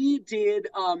so we did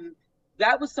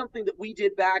that was something that we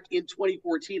did back in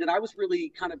 2014, and I was really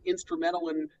kind of instrumental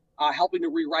in helping to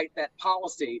rewrite that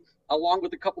policy along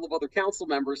with a couple of other council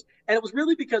members. And it was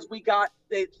really because we got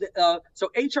so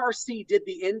HRC did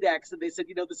the index, and they said,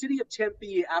 the city of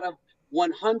Tempe, out of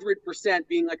 100%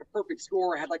 being like a perfect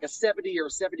score, had like a 70 or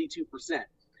 72%.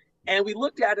 And we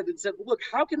looked at it and said, well, look,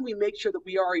 how can we make sure that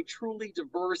we are a truly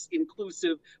diverse,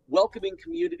 inclusive, welcoming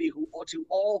community to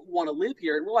all who want to live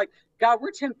here? And we're like, God,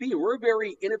 we're Tempe. We're a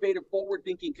very innovative,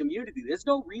 forward-thinking community. There's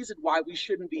no reason why we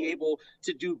shouldn't be able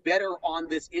to do better on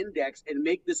this index and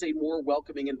make this a more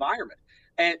welcoming environment.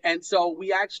 And so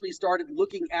we actually started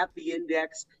looking at the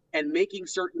index and making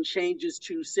certain changes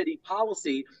to city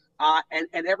policy.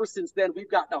 And ever since then,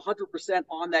 we've gotten 100%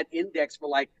 on that index for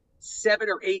like 7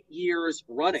 or 8 years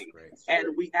running.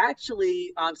 And we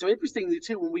actually, so interestingly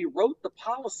too, when we wrote the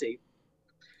policy,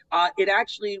 it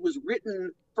actually was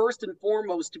written first and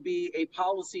foremost to be a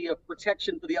policy of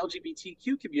protection for the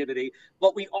LGBTQ community.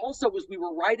 But we also, as we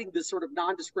were writing this sort of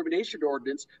non-discrimination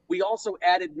ordinance, we also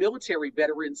added military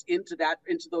veterans into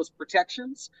those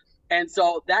protections. And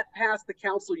so that passed the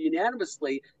council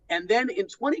unanimously. And then in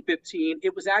 2015,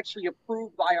 it was actually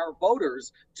approved by our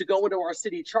voters to go into our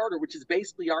city charter, which is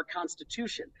basically our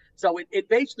constitution. So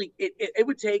it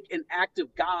would take an act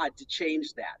of God to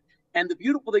change that. And the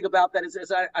beautiful thing about that is,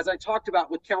 as I talked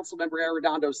about with Councilmember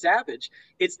Arredondo Savage,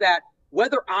 it's that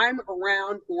whether I'm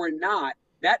around or not,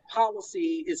 that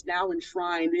policy is now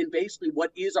enshrined in basically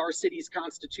what is our city's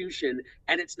constitution,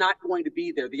 and it's not going to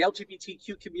be there. The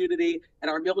LGBTQ community and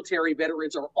our military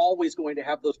veterans are always going to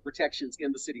have those protections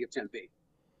in the city of Tempe.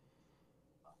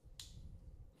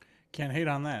 Can't hate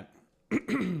on that.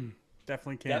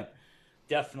 Definitely can't.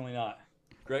 Definitely not.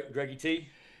 Greggy T?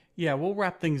 Yeah, we'll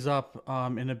wrap things up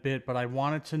in a bit, but I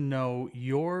wanted to know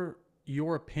your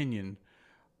opinion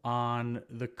on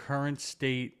the current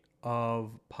state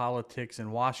of politics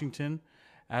in Washington,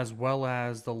 as well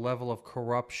as the level of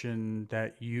corruption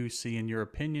that you see in your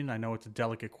opinion. I know it's a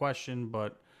delicate question,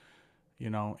 but,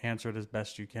 answer it as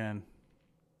best you can.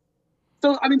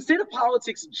 So, state of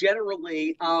politics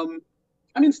generally,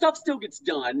 stuff still gets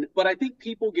done, but I think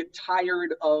people get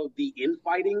tired of the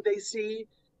infighting they see.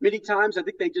 Many times, I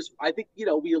think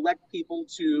we elect people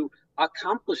to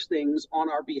accomplish things on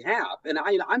our behalf. And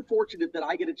I'm fortunate that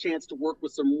I get a chance to work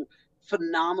with some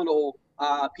phenomenal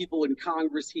people in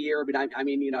Congress here.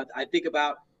 I think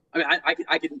about,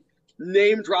 I can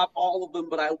name drop all of them,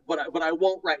 but I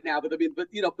won't right now. But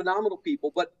phenomenal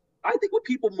people. But I think what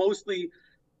people mostly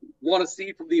want to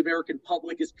see from the American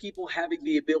public is people having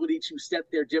the ability to set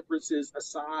their differences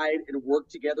aside and work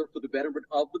together for the betterment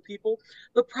of the people.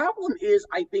 The problem is,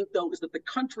 I think, though, is that the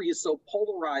country is so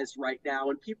polarized right now,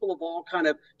 and people have all kind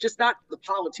of, just not the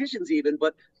politicians even,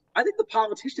 but I think the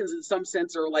politicians in some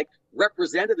sense are like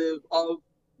representative of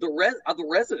the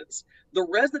residents. The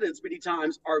residents many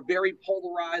times are very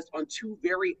polarized on two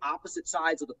very opposite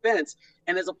sides of the fence.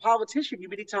 And as a politician, you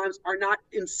many times are not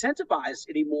incentivized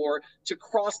anymore to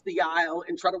cross the aisle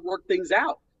and try to work things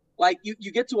out. Like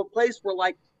you get to a place where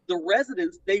like the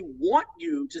residents, they want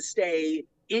you to stay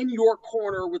in your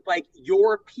corner with like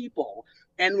your people.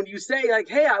 And when you say like,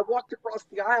 hey, I walked across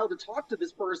the aisle to talk to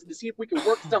this person to see if we can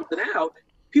work something out,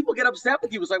 people get upset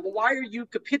with you. It's like, well, why are you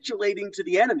capitulating to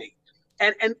the enemy?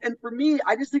 And for me,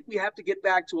 I just think we have to get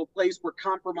back to a place where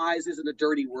compromise isn't a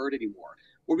dirty word anymore,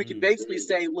 where we can basically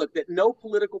say, look, that no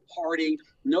political party,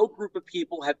 no group of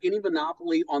people have any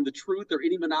monopoly on the truth or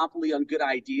any monopoly on good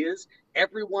ideas.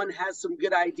 Everyone has some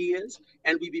good ideas,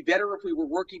 and we'd be better if we were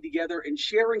working together and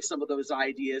sharing some of those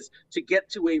ideas to get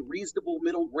to a reasonable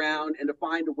middle ground and to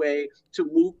find a way to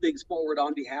move things forward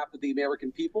on behalf of the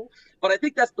American people. But I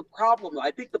think that's the problem. I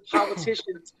think the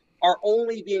politicians are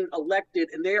only being elected,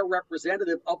 and they are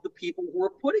representative of the people who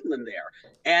are putting them there.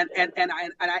 And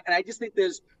I just think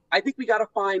I think we got to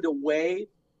find a way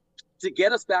to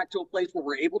get us back to a place where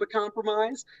we're able to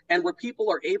compromise and where people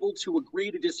are able to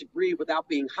agree to disagree without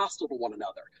being hostile to one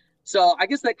another. So I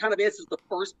guess that kind of answers the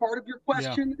first part of your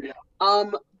question. Yeah.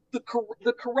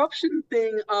 The corruption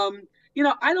thing,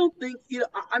 I don't think,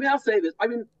 I'll say this.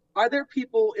 Are there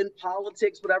people in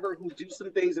politics, whatever, who do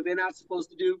some things that they're not supposed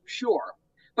to do? Sure.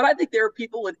 But I think there are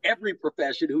people in every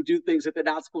profession who do things that they're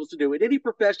not supposed to do. In any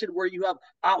profession where you have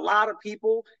a lot of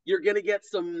people, you're going to get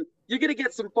some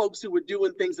folks who are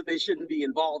doing things that they shouldn't be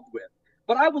involved with.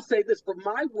 But I will say this, from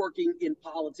my working in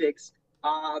politics,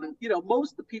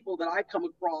 most of the people that I come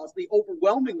across, the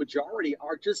overwhelming majority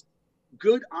are just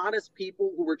good, honest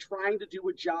people who are trying to do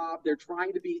a job. They're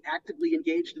trying to be actively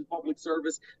engaged in public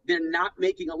service. They're not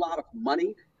making a lot of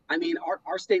money.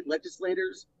 Our state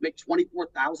legislators make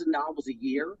 $24,000 a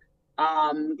year.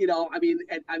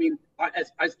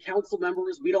 As council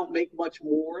members, we don't make much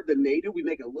more than they do. We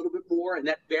make a little bit more, and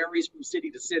that varies from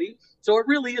city to city. So it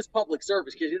really is public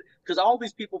service because all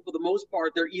these people, for the most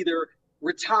part, they're either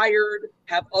retired,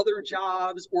 have other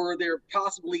jobs, or they're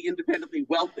possibly independently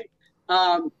wealthy.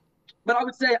 But I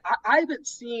would say I haven't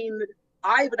seen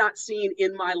I have not seen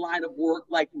in my line of work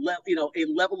like a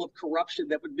level of corruption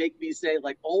that would make me say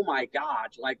like, oh my God,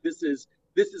 like this is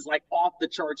like off the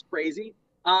charts crazy.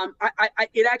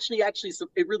 It actually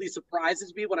it really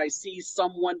surprises me when I see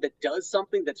someone that does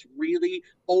something that's really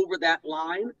over that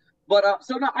line. But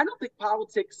so no, I don't think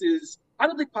politics is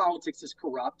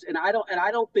corrupt, and I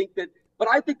don't think that. But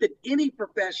I think that any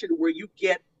profession where you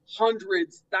get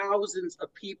hundreds, thousands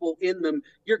of people in them,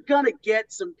 you're gonna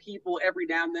get some people every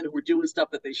now and then who are doing stuff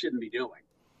that they shouldn't be doing.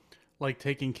 Like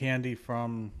taking candy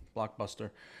from Blockbuster.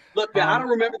 Look, man, I don't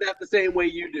remember that the same way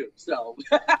you do. So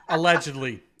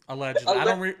Allegedly. I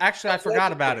don't actually, I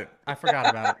forgot about it.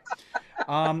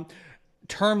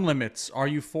 Term limits. Are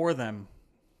you for them?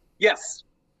 Yes.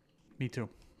 Me too.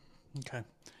 Okay.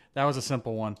 That was a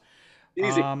simple one.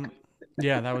 Easy.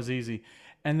 Yeah, that was easy.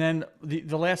 And then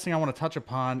the last thing I want to touch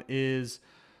upon is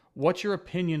what's your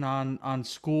opinion on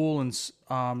school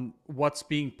and what's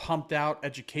being pumped out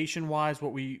education wise,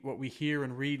 what we hear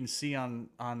and read and see on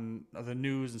the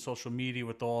news and social media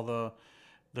with all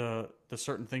the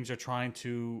certain things they're trying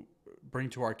to bring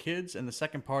to our kids. And the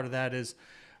second part of that is,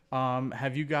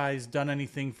 have you guys done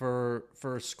anything for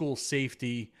school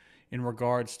safety in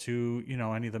regards to,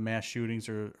 any of the mass shootings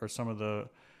or some of the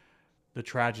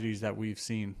tragedies that we've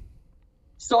seen?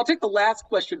 So I'll take the last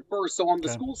question first. So on the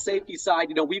Okay. school safety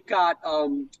side, we've got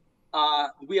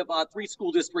we have 3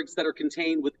 school districts that are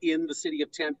contained within the city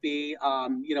of Tempe.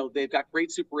 They've got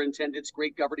great superintendents,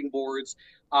 great governing boards,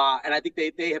 and I think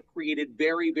they have created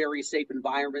very, very safe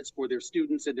environments for their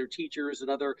students and their teachers and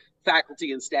other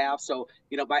faculty and staff. So,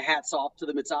 my hat's off to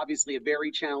them. It's obviously a very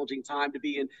challenging time to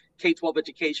be in K-12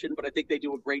 education, but I think they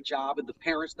do a great job. And the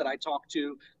parents that I talk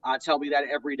to tell me that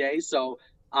every day. So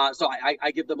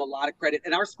I give them a lot of credit.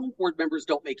 And our school board members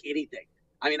don't make anything.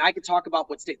 I mean, I could talk about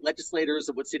what state legislators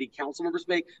and what city council members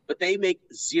make, but they make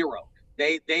zero.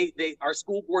 Our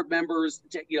school board members,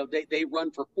 they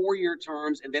run for 4-year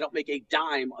terms and they don't make a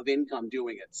dime of income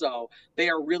doing it. So they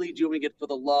are really doing it for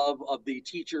the love of the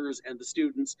teachers and the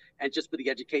students and just for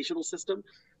the educational system.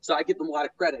 So I give them a lot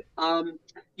of credit. When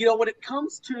it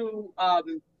comes to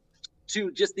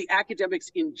just the academics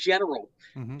in general,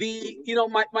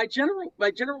 my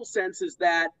general sense is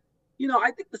that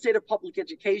I think the state of public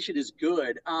education is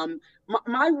good.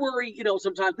 My worry,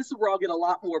 sometimes this is where I'll get a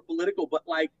lot more political, but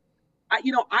like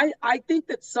I think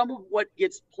that some of what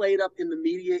gets played up in the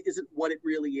media isn't what it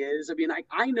really is. I mean,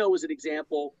 I know as an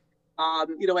example,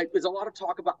 there's a lot of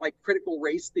talk about like critical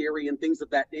race theory and things of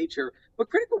that nature, but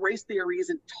critical race theory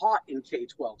isn't taught in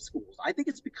K-12 schools. I think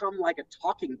it's become like a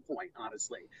talking point,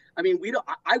 honestly. I mean,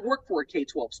 I work for a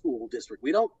K-12 school district.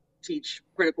 We don't teach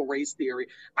critical race theory.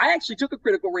 I actually took a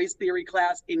critical race theory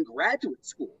class in graduate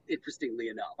school, interestingly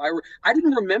enough. I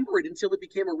didn't remember it until it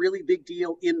became a really big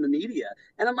deal in the media.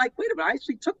 And I'm like, wait a minute, I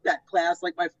actually took that class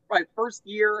like my first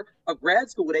year of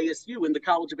grad school at ASU in the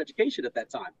College of Education at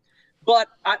that time. But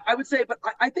I would say,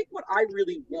 I think what I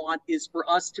really want is for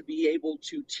us to be able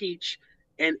to teach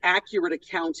an accurate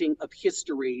accounting of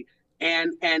history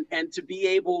and to be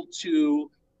able to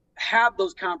have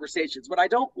those conversations. What I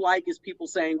don't like is people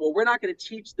saying, well, we're not going to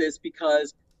teach this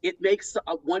because it makes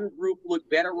one group look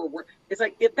better or worse. It's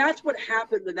like, if that's what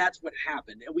happened, then that's what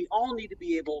happened. And we all need to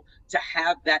be able to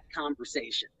have that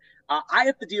conversation. I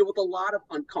have to deal with a lot of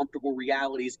uncomfortable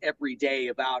realities every day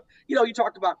about, you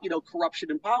talked about, corruption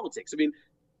in politics. I mean,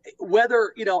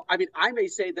 I may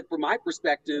say that from my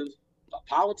perspective,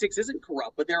 politics isn't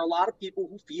corrupt, but there are a lot of people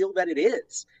who feel that it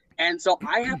is. And so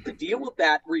I have to deal with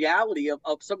that reality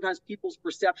of sometimes people's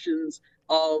perceptions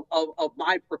of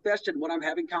my profession when I'm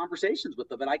having conversations with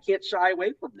them. And I can't shy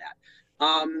away from that.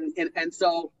 And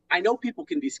so I know people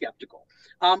can be skeptical.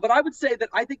 But I would say that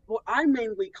I think what I'm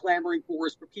mainly clamoring for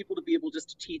is for people to be able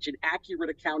just to teach an accurate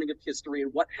accounting of history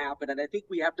and what happened. And I think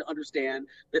we have to understand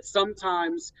that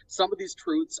sometimes some of these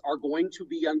truths are going to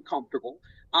be uncomfortable.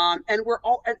 And we're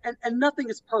all and nothing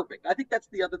is perfect. I think that's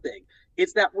the other thing.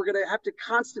 It's that we're going to have to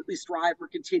constantly strive for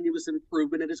continuous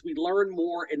improvement. And as we learn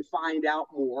more and find out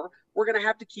more, we're going to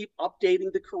have to keep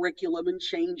updating the curriculum and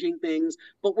changing things.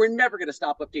 But we're never going to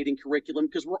stop updating curriculum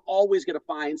because we're always going to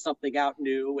find something out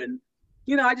new. And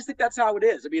I just think that's how it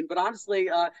is. I mean, but honestly,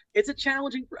 it's a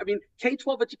challenging. I mean,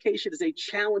 K-12 education is a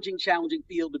challenging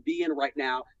field to be in right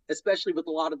now, especially with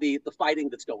a lot of the fighting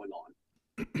that's going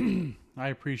on. I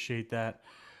appreciate that.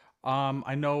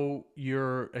 I know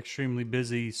you're extremely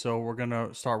busy, so we're going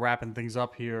to start wrapping things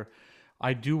up here.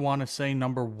 I do want to say,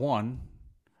 number one,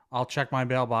 I'll check my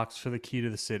mailbox for the key to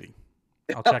the city.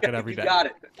 I'll check it every day. You got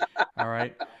it. All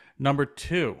right. Number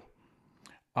two,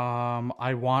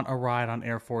 I want a ride on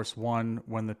Air Force One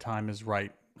when the time is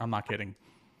right. I'm not kidding.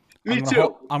 Me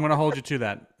too. I'm gonna hold you to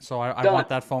that. So I Done. want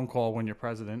that phone call when you're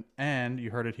president, and you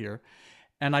heard it here.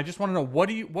 And I just want to know what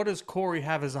does Corey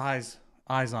have his eyes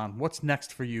on? What's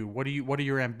next for you? What are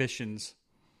your ambitions?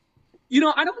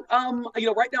 I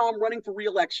don't, right now I'm running for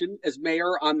reelection as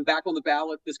mayor. I'm back on the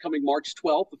ballot this coming March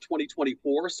 12th of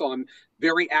 2024. So I'm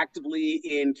very actively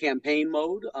in campaign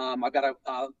mode. I've got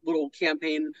a little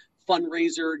campaign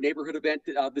fundraiser neighborhood event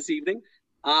this evening.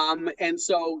 And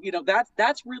so,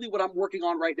 that's really what I'm working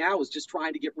on right now is just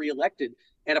trying to get reelected.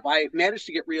 And if I manage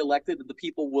to get reelected and the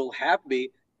people will have me,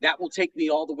 that will take me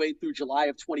all the way through July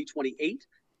of 2028.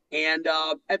 And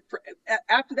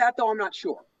after that, though, I'm not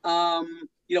sure.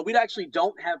 We actually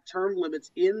don't have term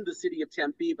limits in the city of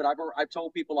Tempe, but I've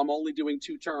told people I'm only doing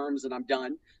 2 terms and I'm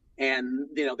done. And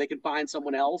they can find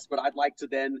someone else, but I'd like to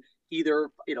then either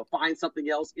find something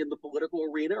else in the political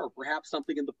arena or perhaps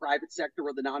something in the private sector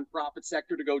or the nonprofit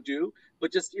sector to go do.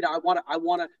 But just I want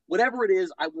to whatever it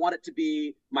is, I want it to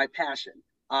be my passion.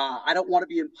 I don't want to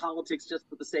be in politics just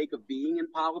for the sake of being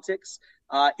in politics.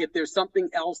 If there's something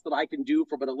else that I can do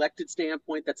from an elected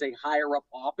standpoint that's a higher up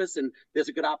office and there's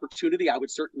a good opportunity, I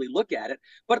would certainly look at it.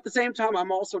 But at the same time,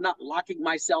 I'm also not locking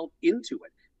myself into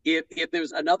it. If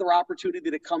there's another opportunity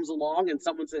that comes along and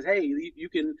someone says, hey, you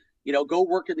can go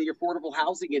work in the affordable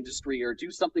housing industry or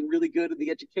do something really good in the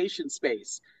education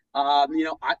space. I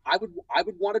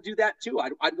would want to do that too.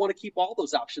 I'd want to keep all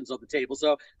those options on the table.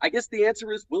 So I guess the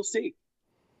answer is we'll see.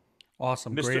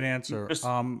 Awesome, great answer.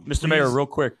 Mr. Mayor, real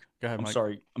quick. Go ahead, Mike.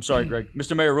 I'm sorry, Greg.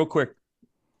 Mr. Mayor, real quick.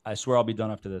 I swear I'll be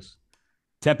done after this.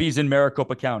 Tempe's in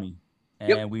Maricopa County, and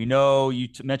Yep. we know you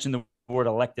mentioned the word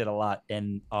elected a lot,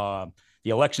 and the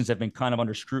elections have been kind of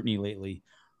under scrutiny lately.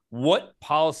 What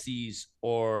policies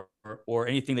or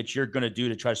anything that you're going to do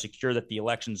to try to secure that the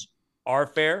elections are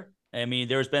fair? I mean,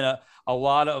 there's been a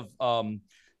lot of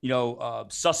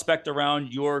suspect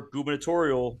around your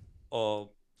gubernatorial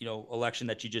election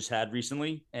that you just had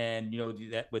recently, and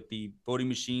that with the voting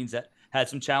machines that had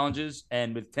some challenges,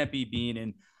 and with Tempe being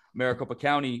in Maricopa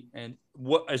County, and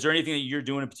what is there anything that you're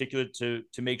doing in particular to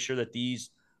make sure that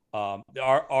these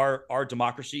our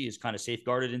democracy is kind of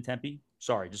safeguarded in Tempe?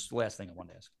 Sorry, just the last thing I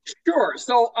wanted to ask. Sure.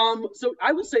 So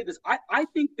I will say this. I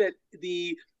think that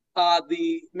the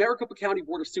Maricopa County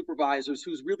Board of Supervisors,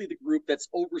 who's really the group that's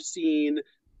overseen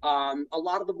a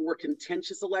lot of the more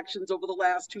contentious elections over the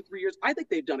last 2-3 years, I think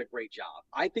they've done a great job.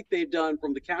 I think they've done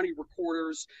from the county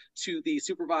recorders to the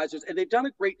supervisors, and they've done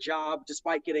a great job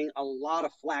despite getting a lot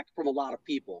of flack from a lot of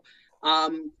people.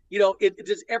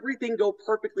 Does everything go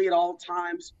perfectly at all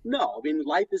times? No. I mean,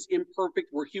 life is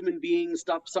imperfect. We're human beings.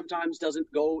 Stuff sometimes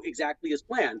doesn't go exactly as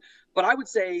planned. But I would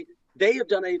say they have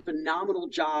done a phenomenal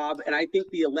job, and I think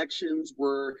the elections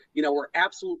were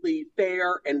absolutely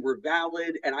fair and were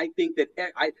valid. And I think that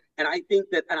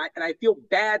I feel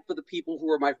bad for the people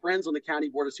who are my friends on the county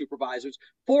board of supervisors,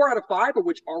 4 out of 5 of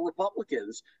which are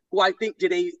Republicans, who I think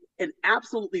did an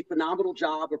absolutely phenomenal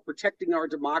job of protecting our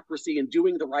democracy and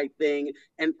doing the right thing,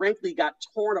 and frankly got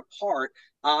torn apart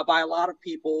by a lot of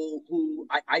people who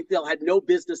I feel had no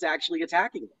business actually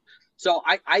attacking them. So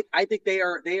I think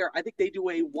I think they do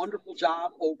a wonderful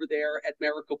job over there at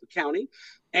Maricopa County.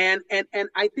 And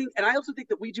I also think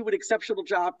that we do an exceptional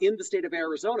job in the state of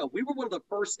Arizona. We were one of the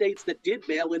first states that did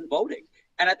mail-in voting.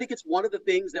 And I think it's one of the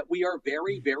things that we are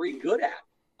very, very good at.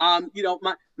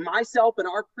 Myself and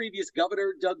our previous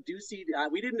governor, Doug Ducey,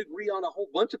 we didn't agree on a whole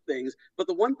bunch of things. But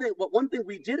one thing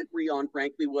we did agree on,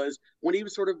 frankly, was when he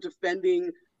was sort of defending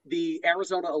the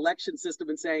Arizona election system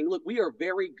and saying, look, we are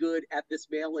very good at this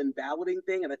mail-in balloting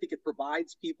thing. And I think it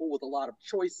provides people with a lot of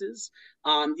choices,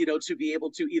 to be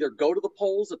able to either go to the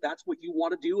polls if that's what you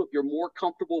want to do. If you're more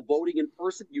comfortable voting in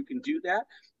person, you can do that.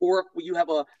 Or if you have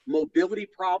a mobility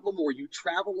problem or you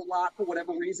travel a lot for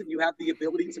whatever reason, you have the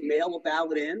ability to mail a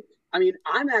ballot in. I mean,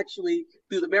 I'm actually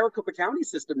through the Maricopa County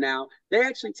system now. They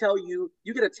actually tell you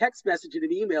get a text message and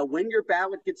an email when your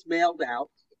ballot gets mailed out,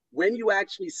 when you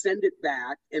actually send it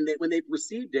back, and when they've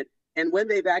received it, and when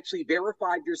they've actually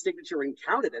verified your signature and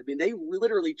counted it. I mean, they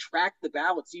literally track the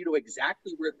ballot so you know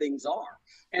exactly where things are.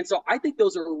 And so I think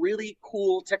those are really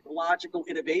cool technological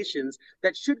innovations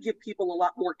that should give people a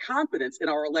lot more confidence in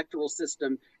our electoral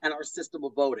system and our system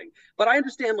of voting. But I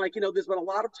understand, there's been a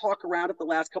lot of talk around it the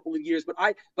last couple of years, but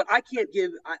I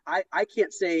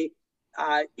can't say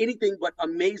anything but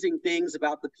amazing things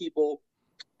about the people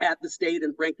at the state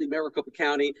and frankly Maricopa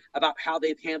County about how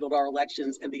they've handled our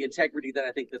elections and the integrity that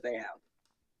I think that they have.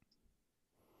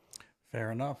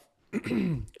 Fair enough.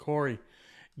 Corey,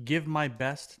 give my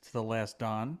best to the last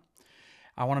Don.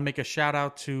 I want to make a shout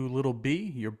out to little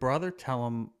B, your brother. Tell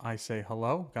him I say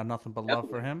hello. Got nothing but love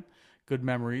for him. Good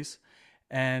memories.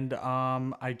 And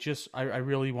I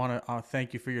really want to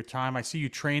thank you for your time. I see you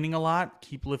training a lot.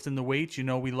 Keep lifting the weights. You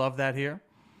know we love that here.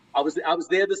 I was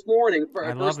there this morning for I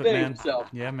first love it, thing. man. So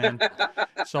Yeah, man.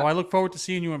 So I look forward to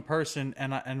seeing you in person,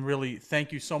 and really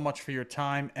thank you so much for your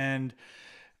time. And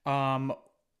um,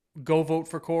 go vote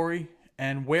for Corey.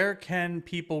 And where can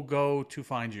people go to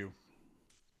find you?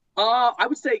 I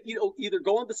would say, either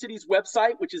go on the city's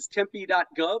website, which is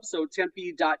tempe.gov, so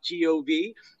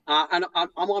tempe.gov. And I'm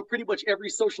on pretty much every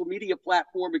social media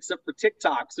platform except for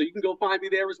TikTok, so you can go find me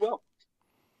there as well.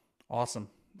 Awesome.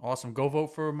 Awesome. Go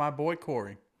vote for my boy,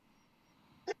 Corey.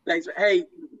 Thanks. Hey,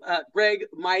 Greg,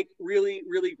 Mike, really,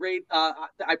 really great. I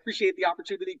appreciate the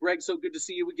opportunity. Greg, so good to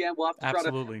see you again. We'll have to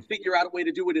Absolutely. try to figure out a way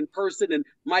to do it in person. And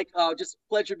Mike, just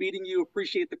pleasure meeting you.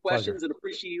 Appreciate the questions Pleasure. and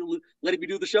appreciate you letting me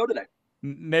do the show today.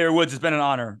 Mayor Woods, it's been an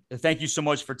honor. Thank you so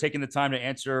much for taking the time to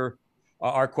answer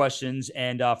our questions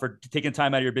and for taking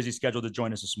time out of your busy schedule to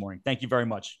join us this morning. Thank you very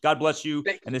much. God bless you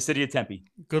and the city of Tempe.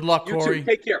 Good luck, You Corey. too.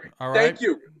 Take care. All right. Thank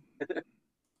you.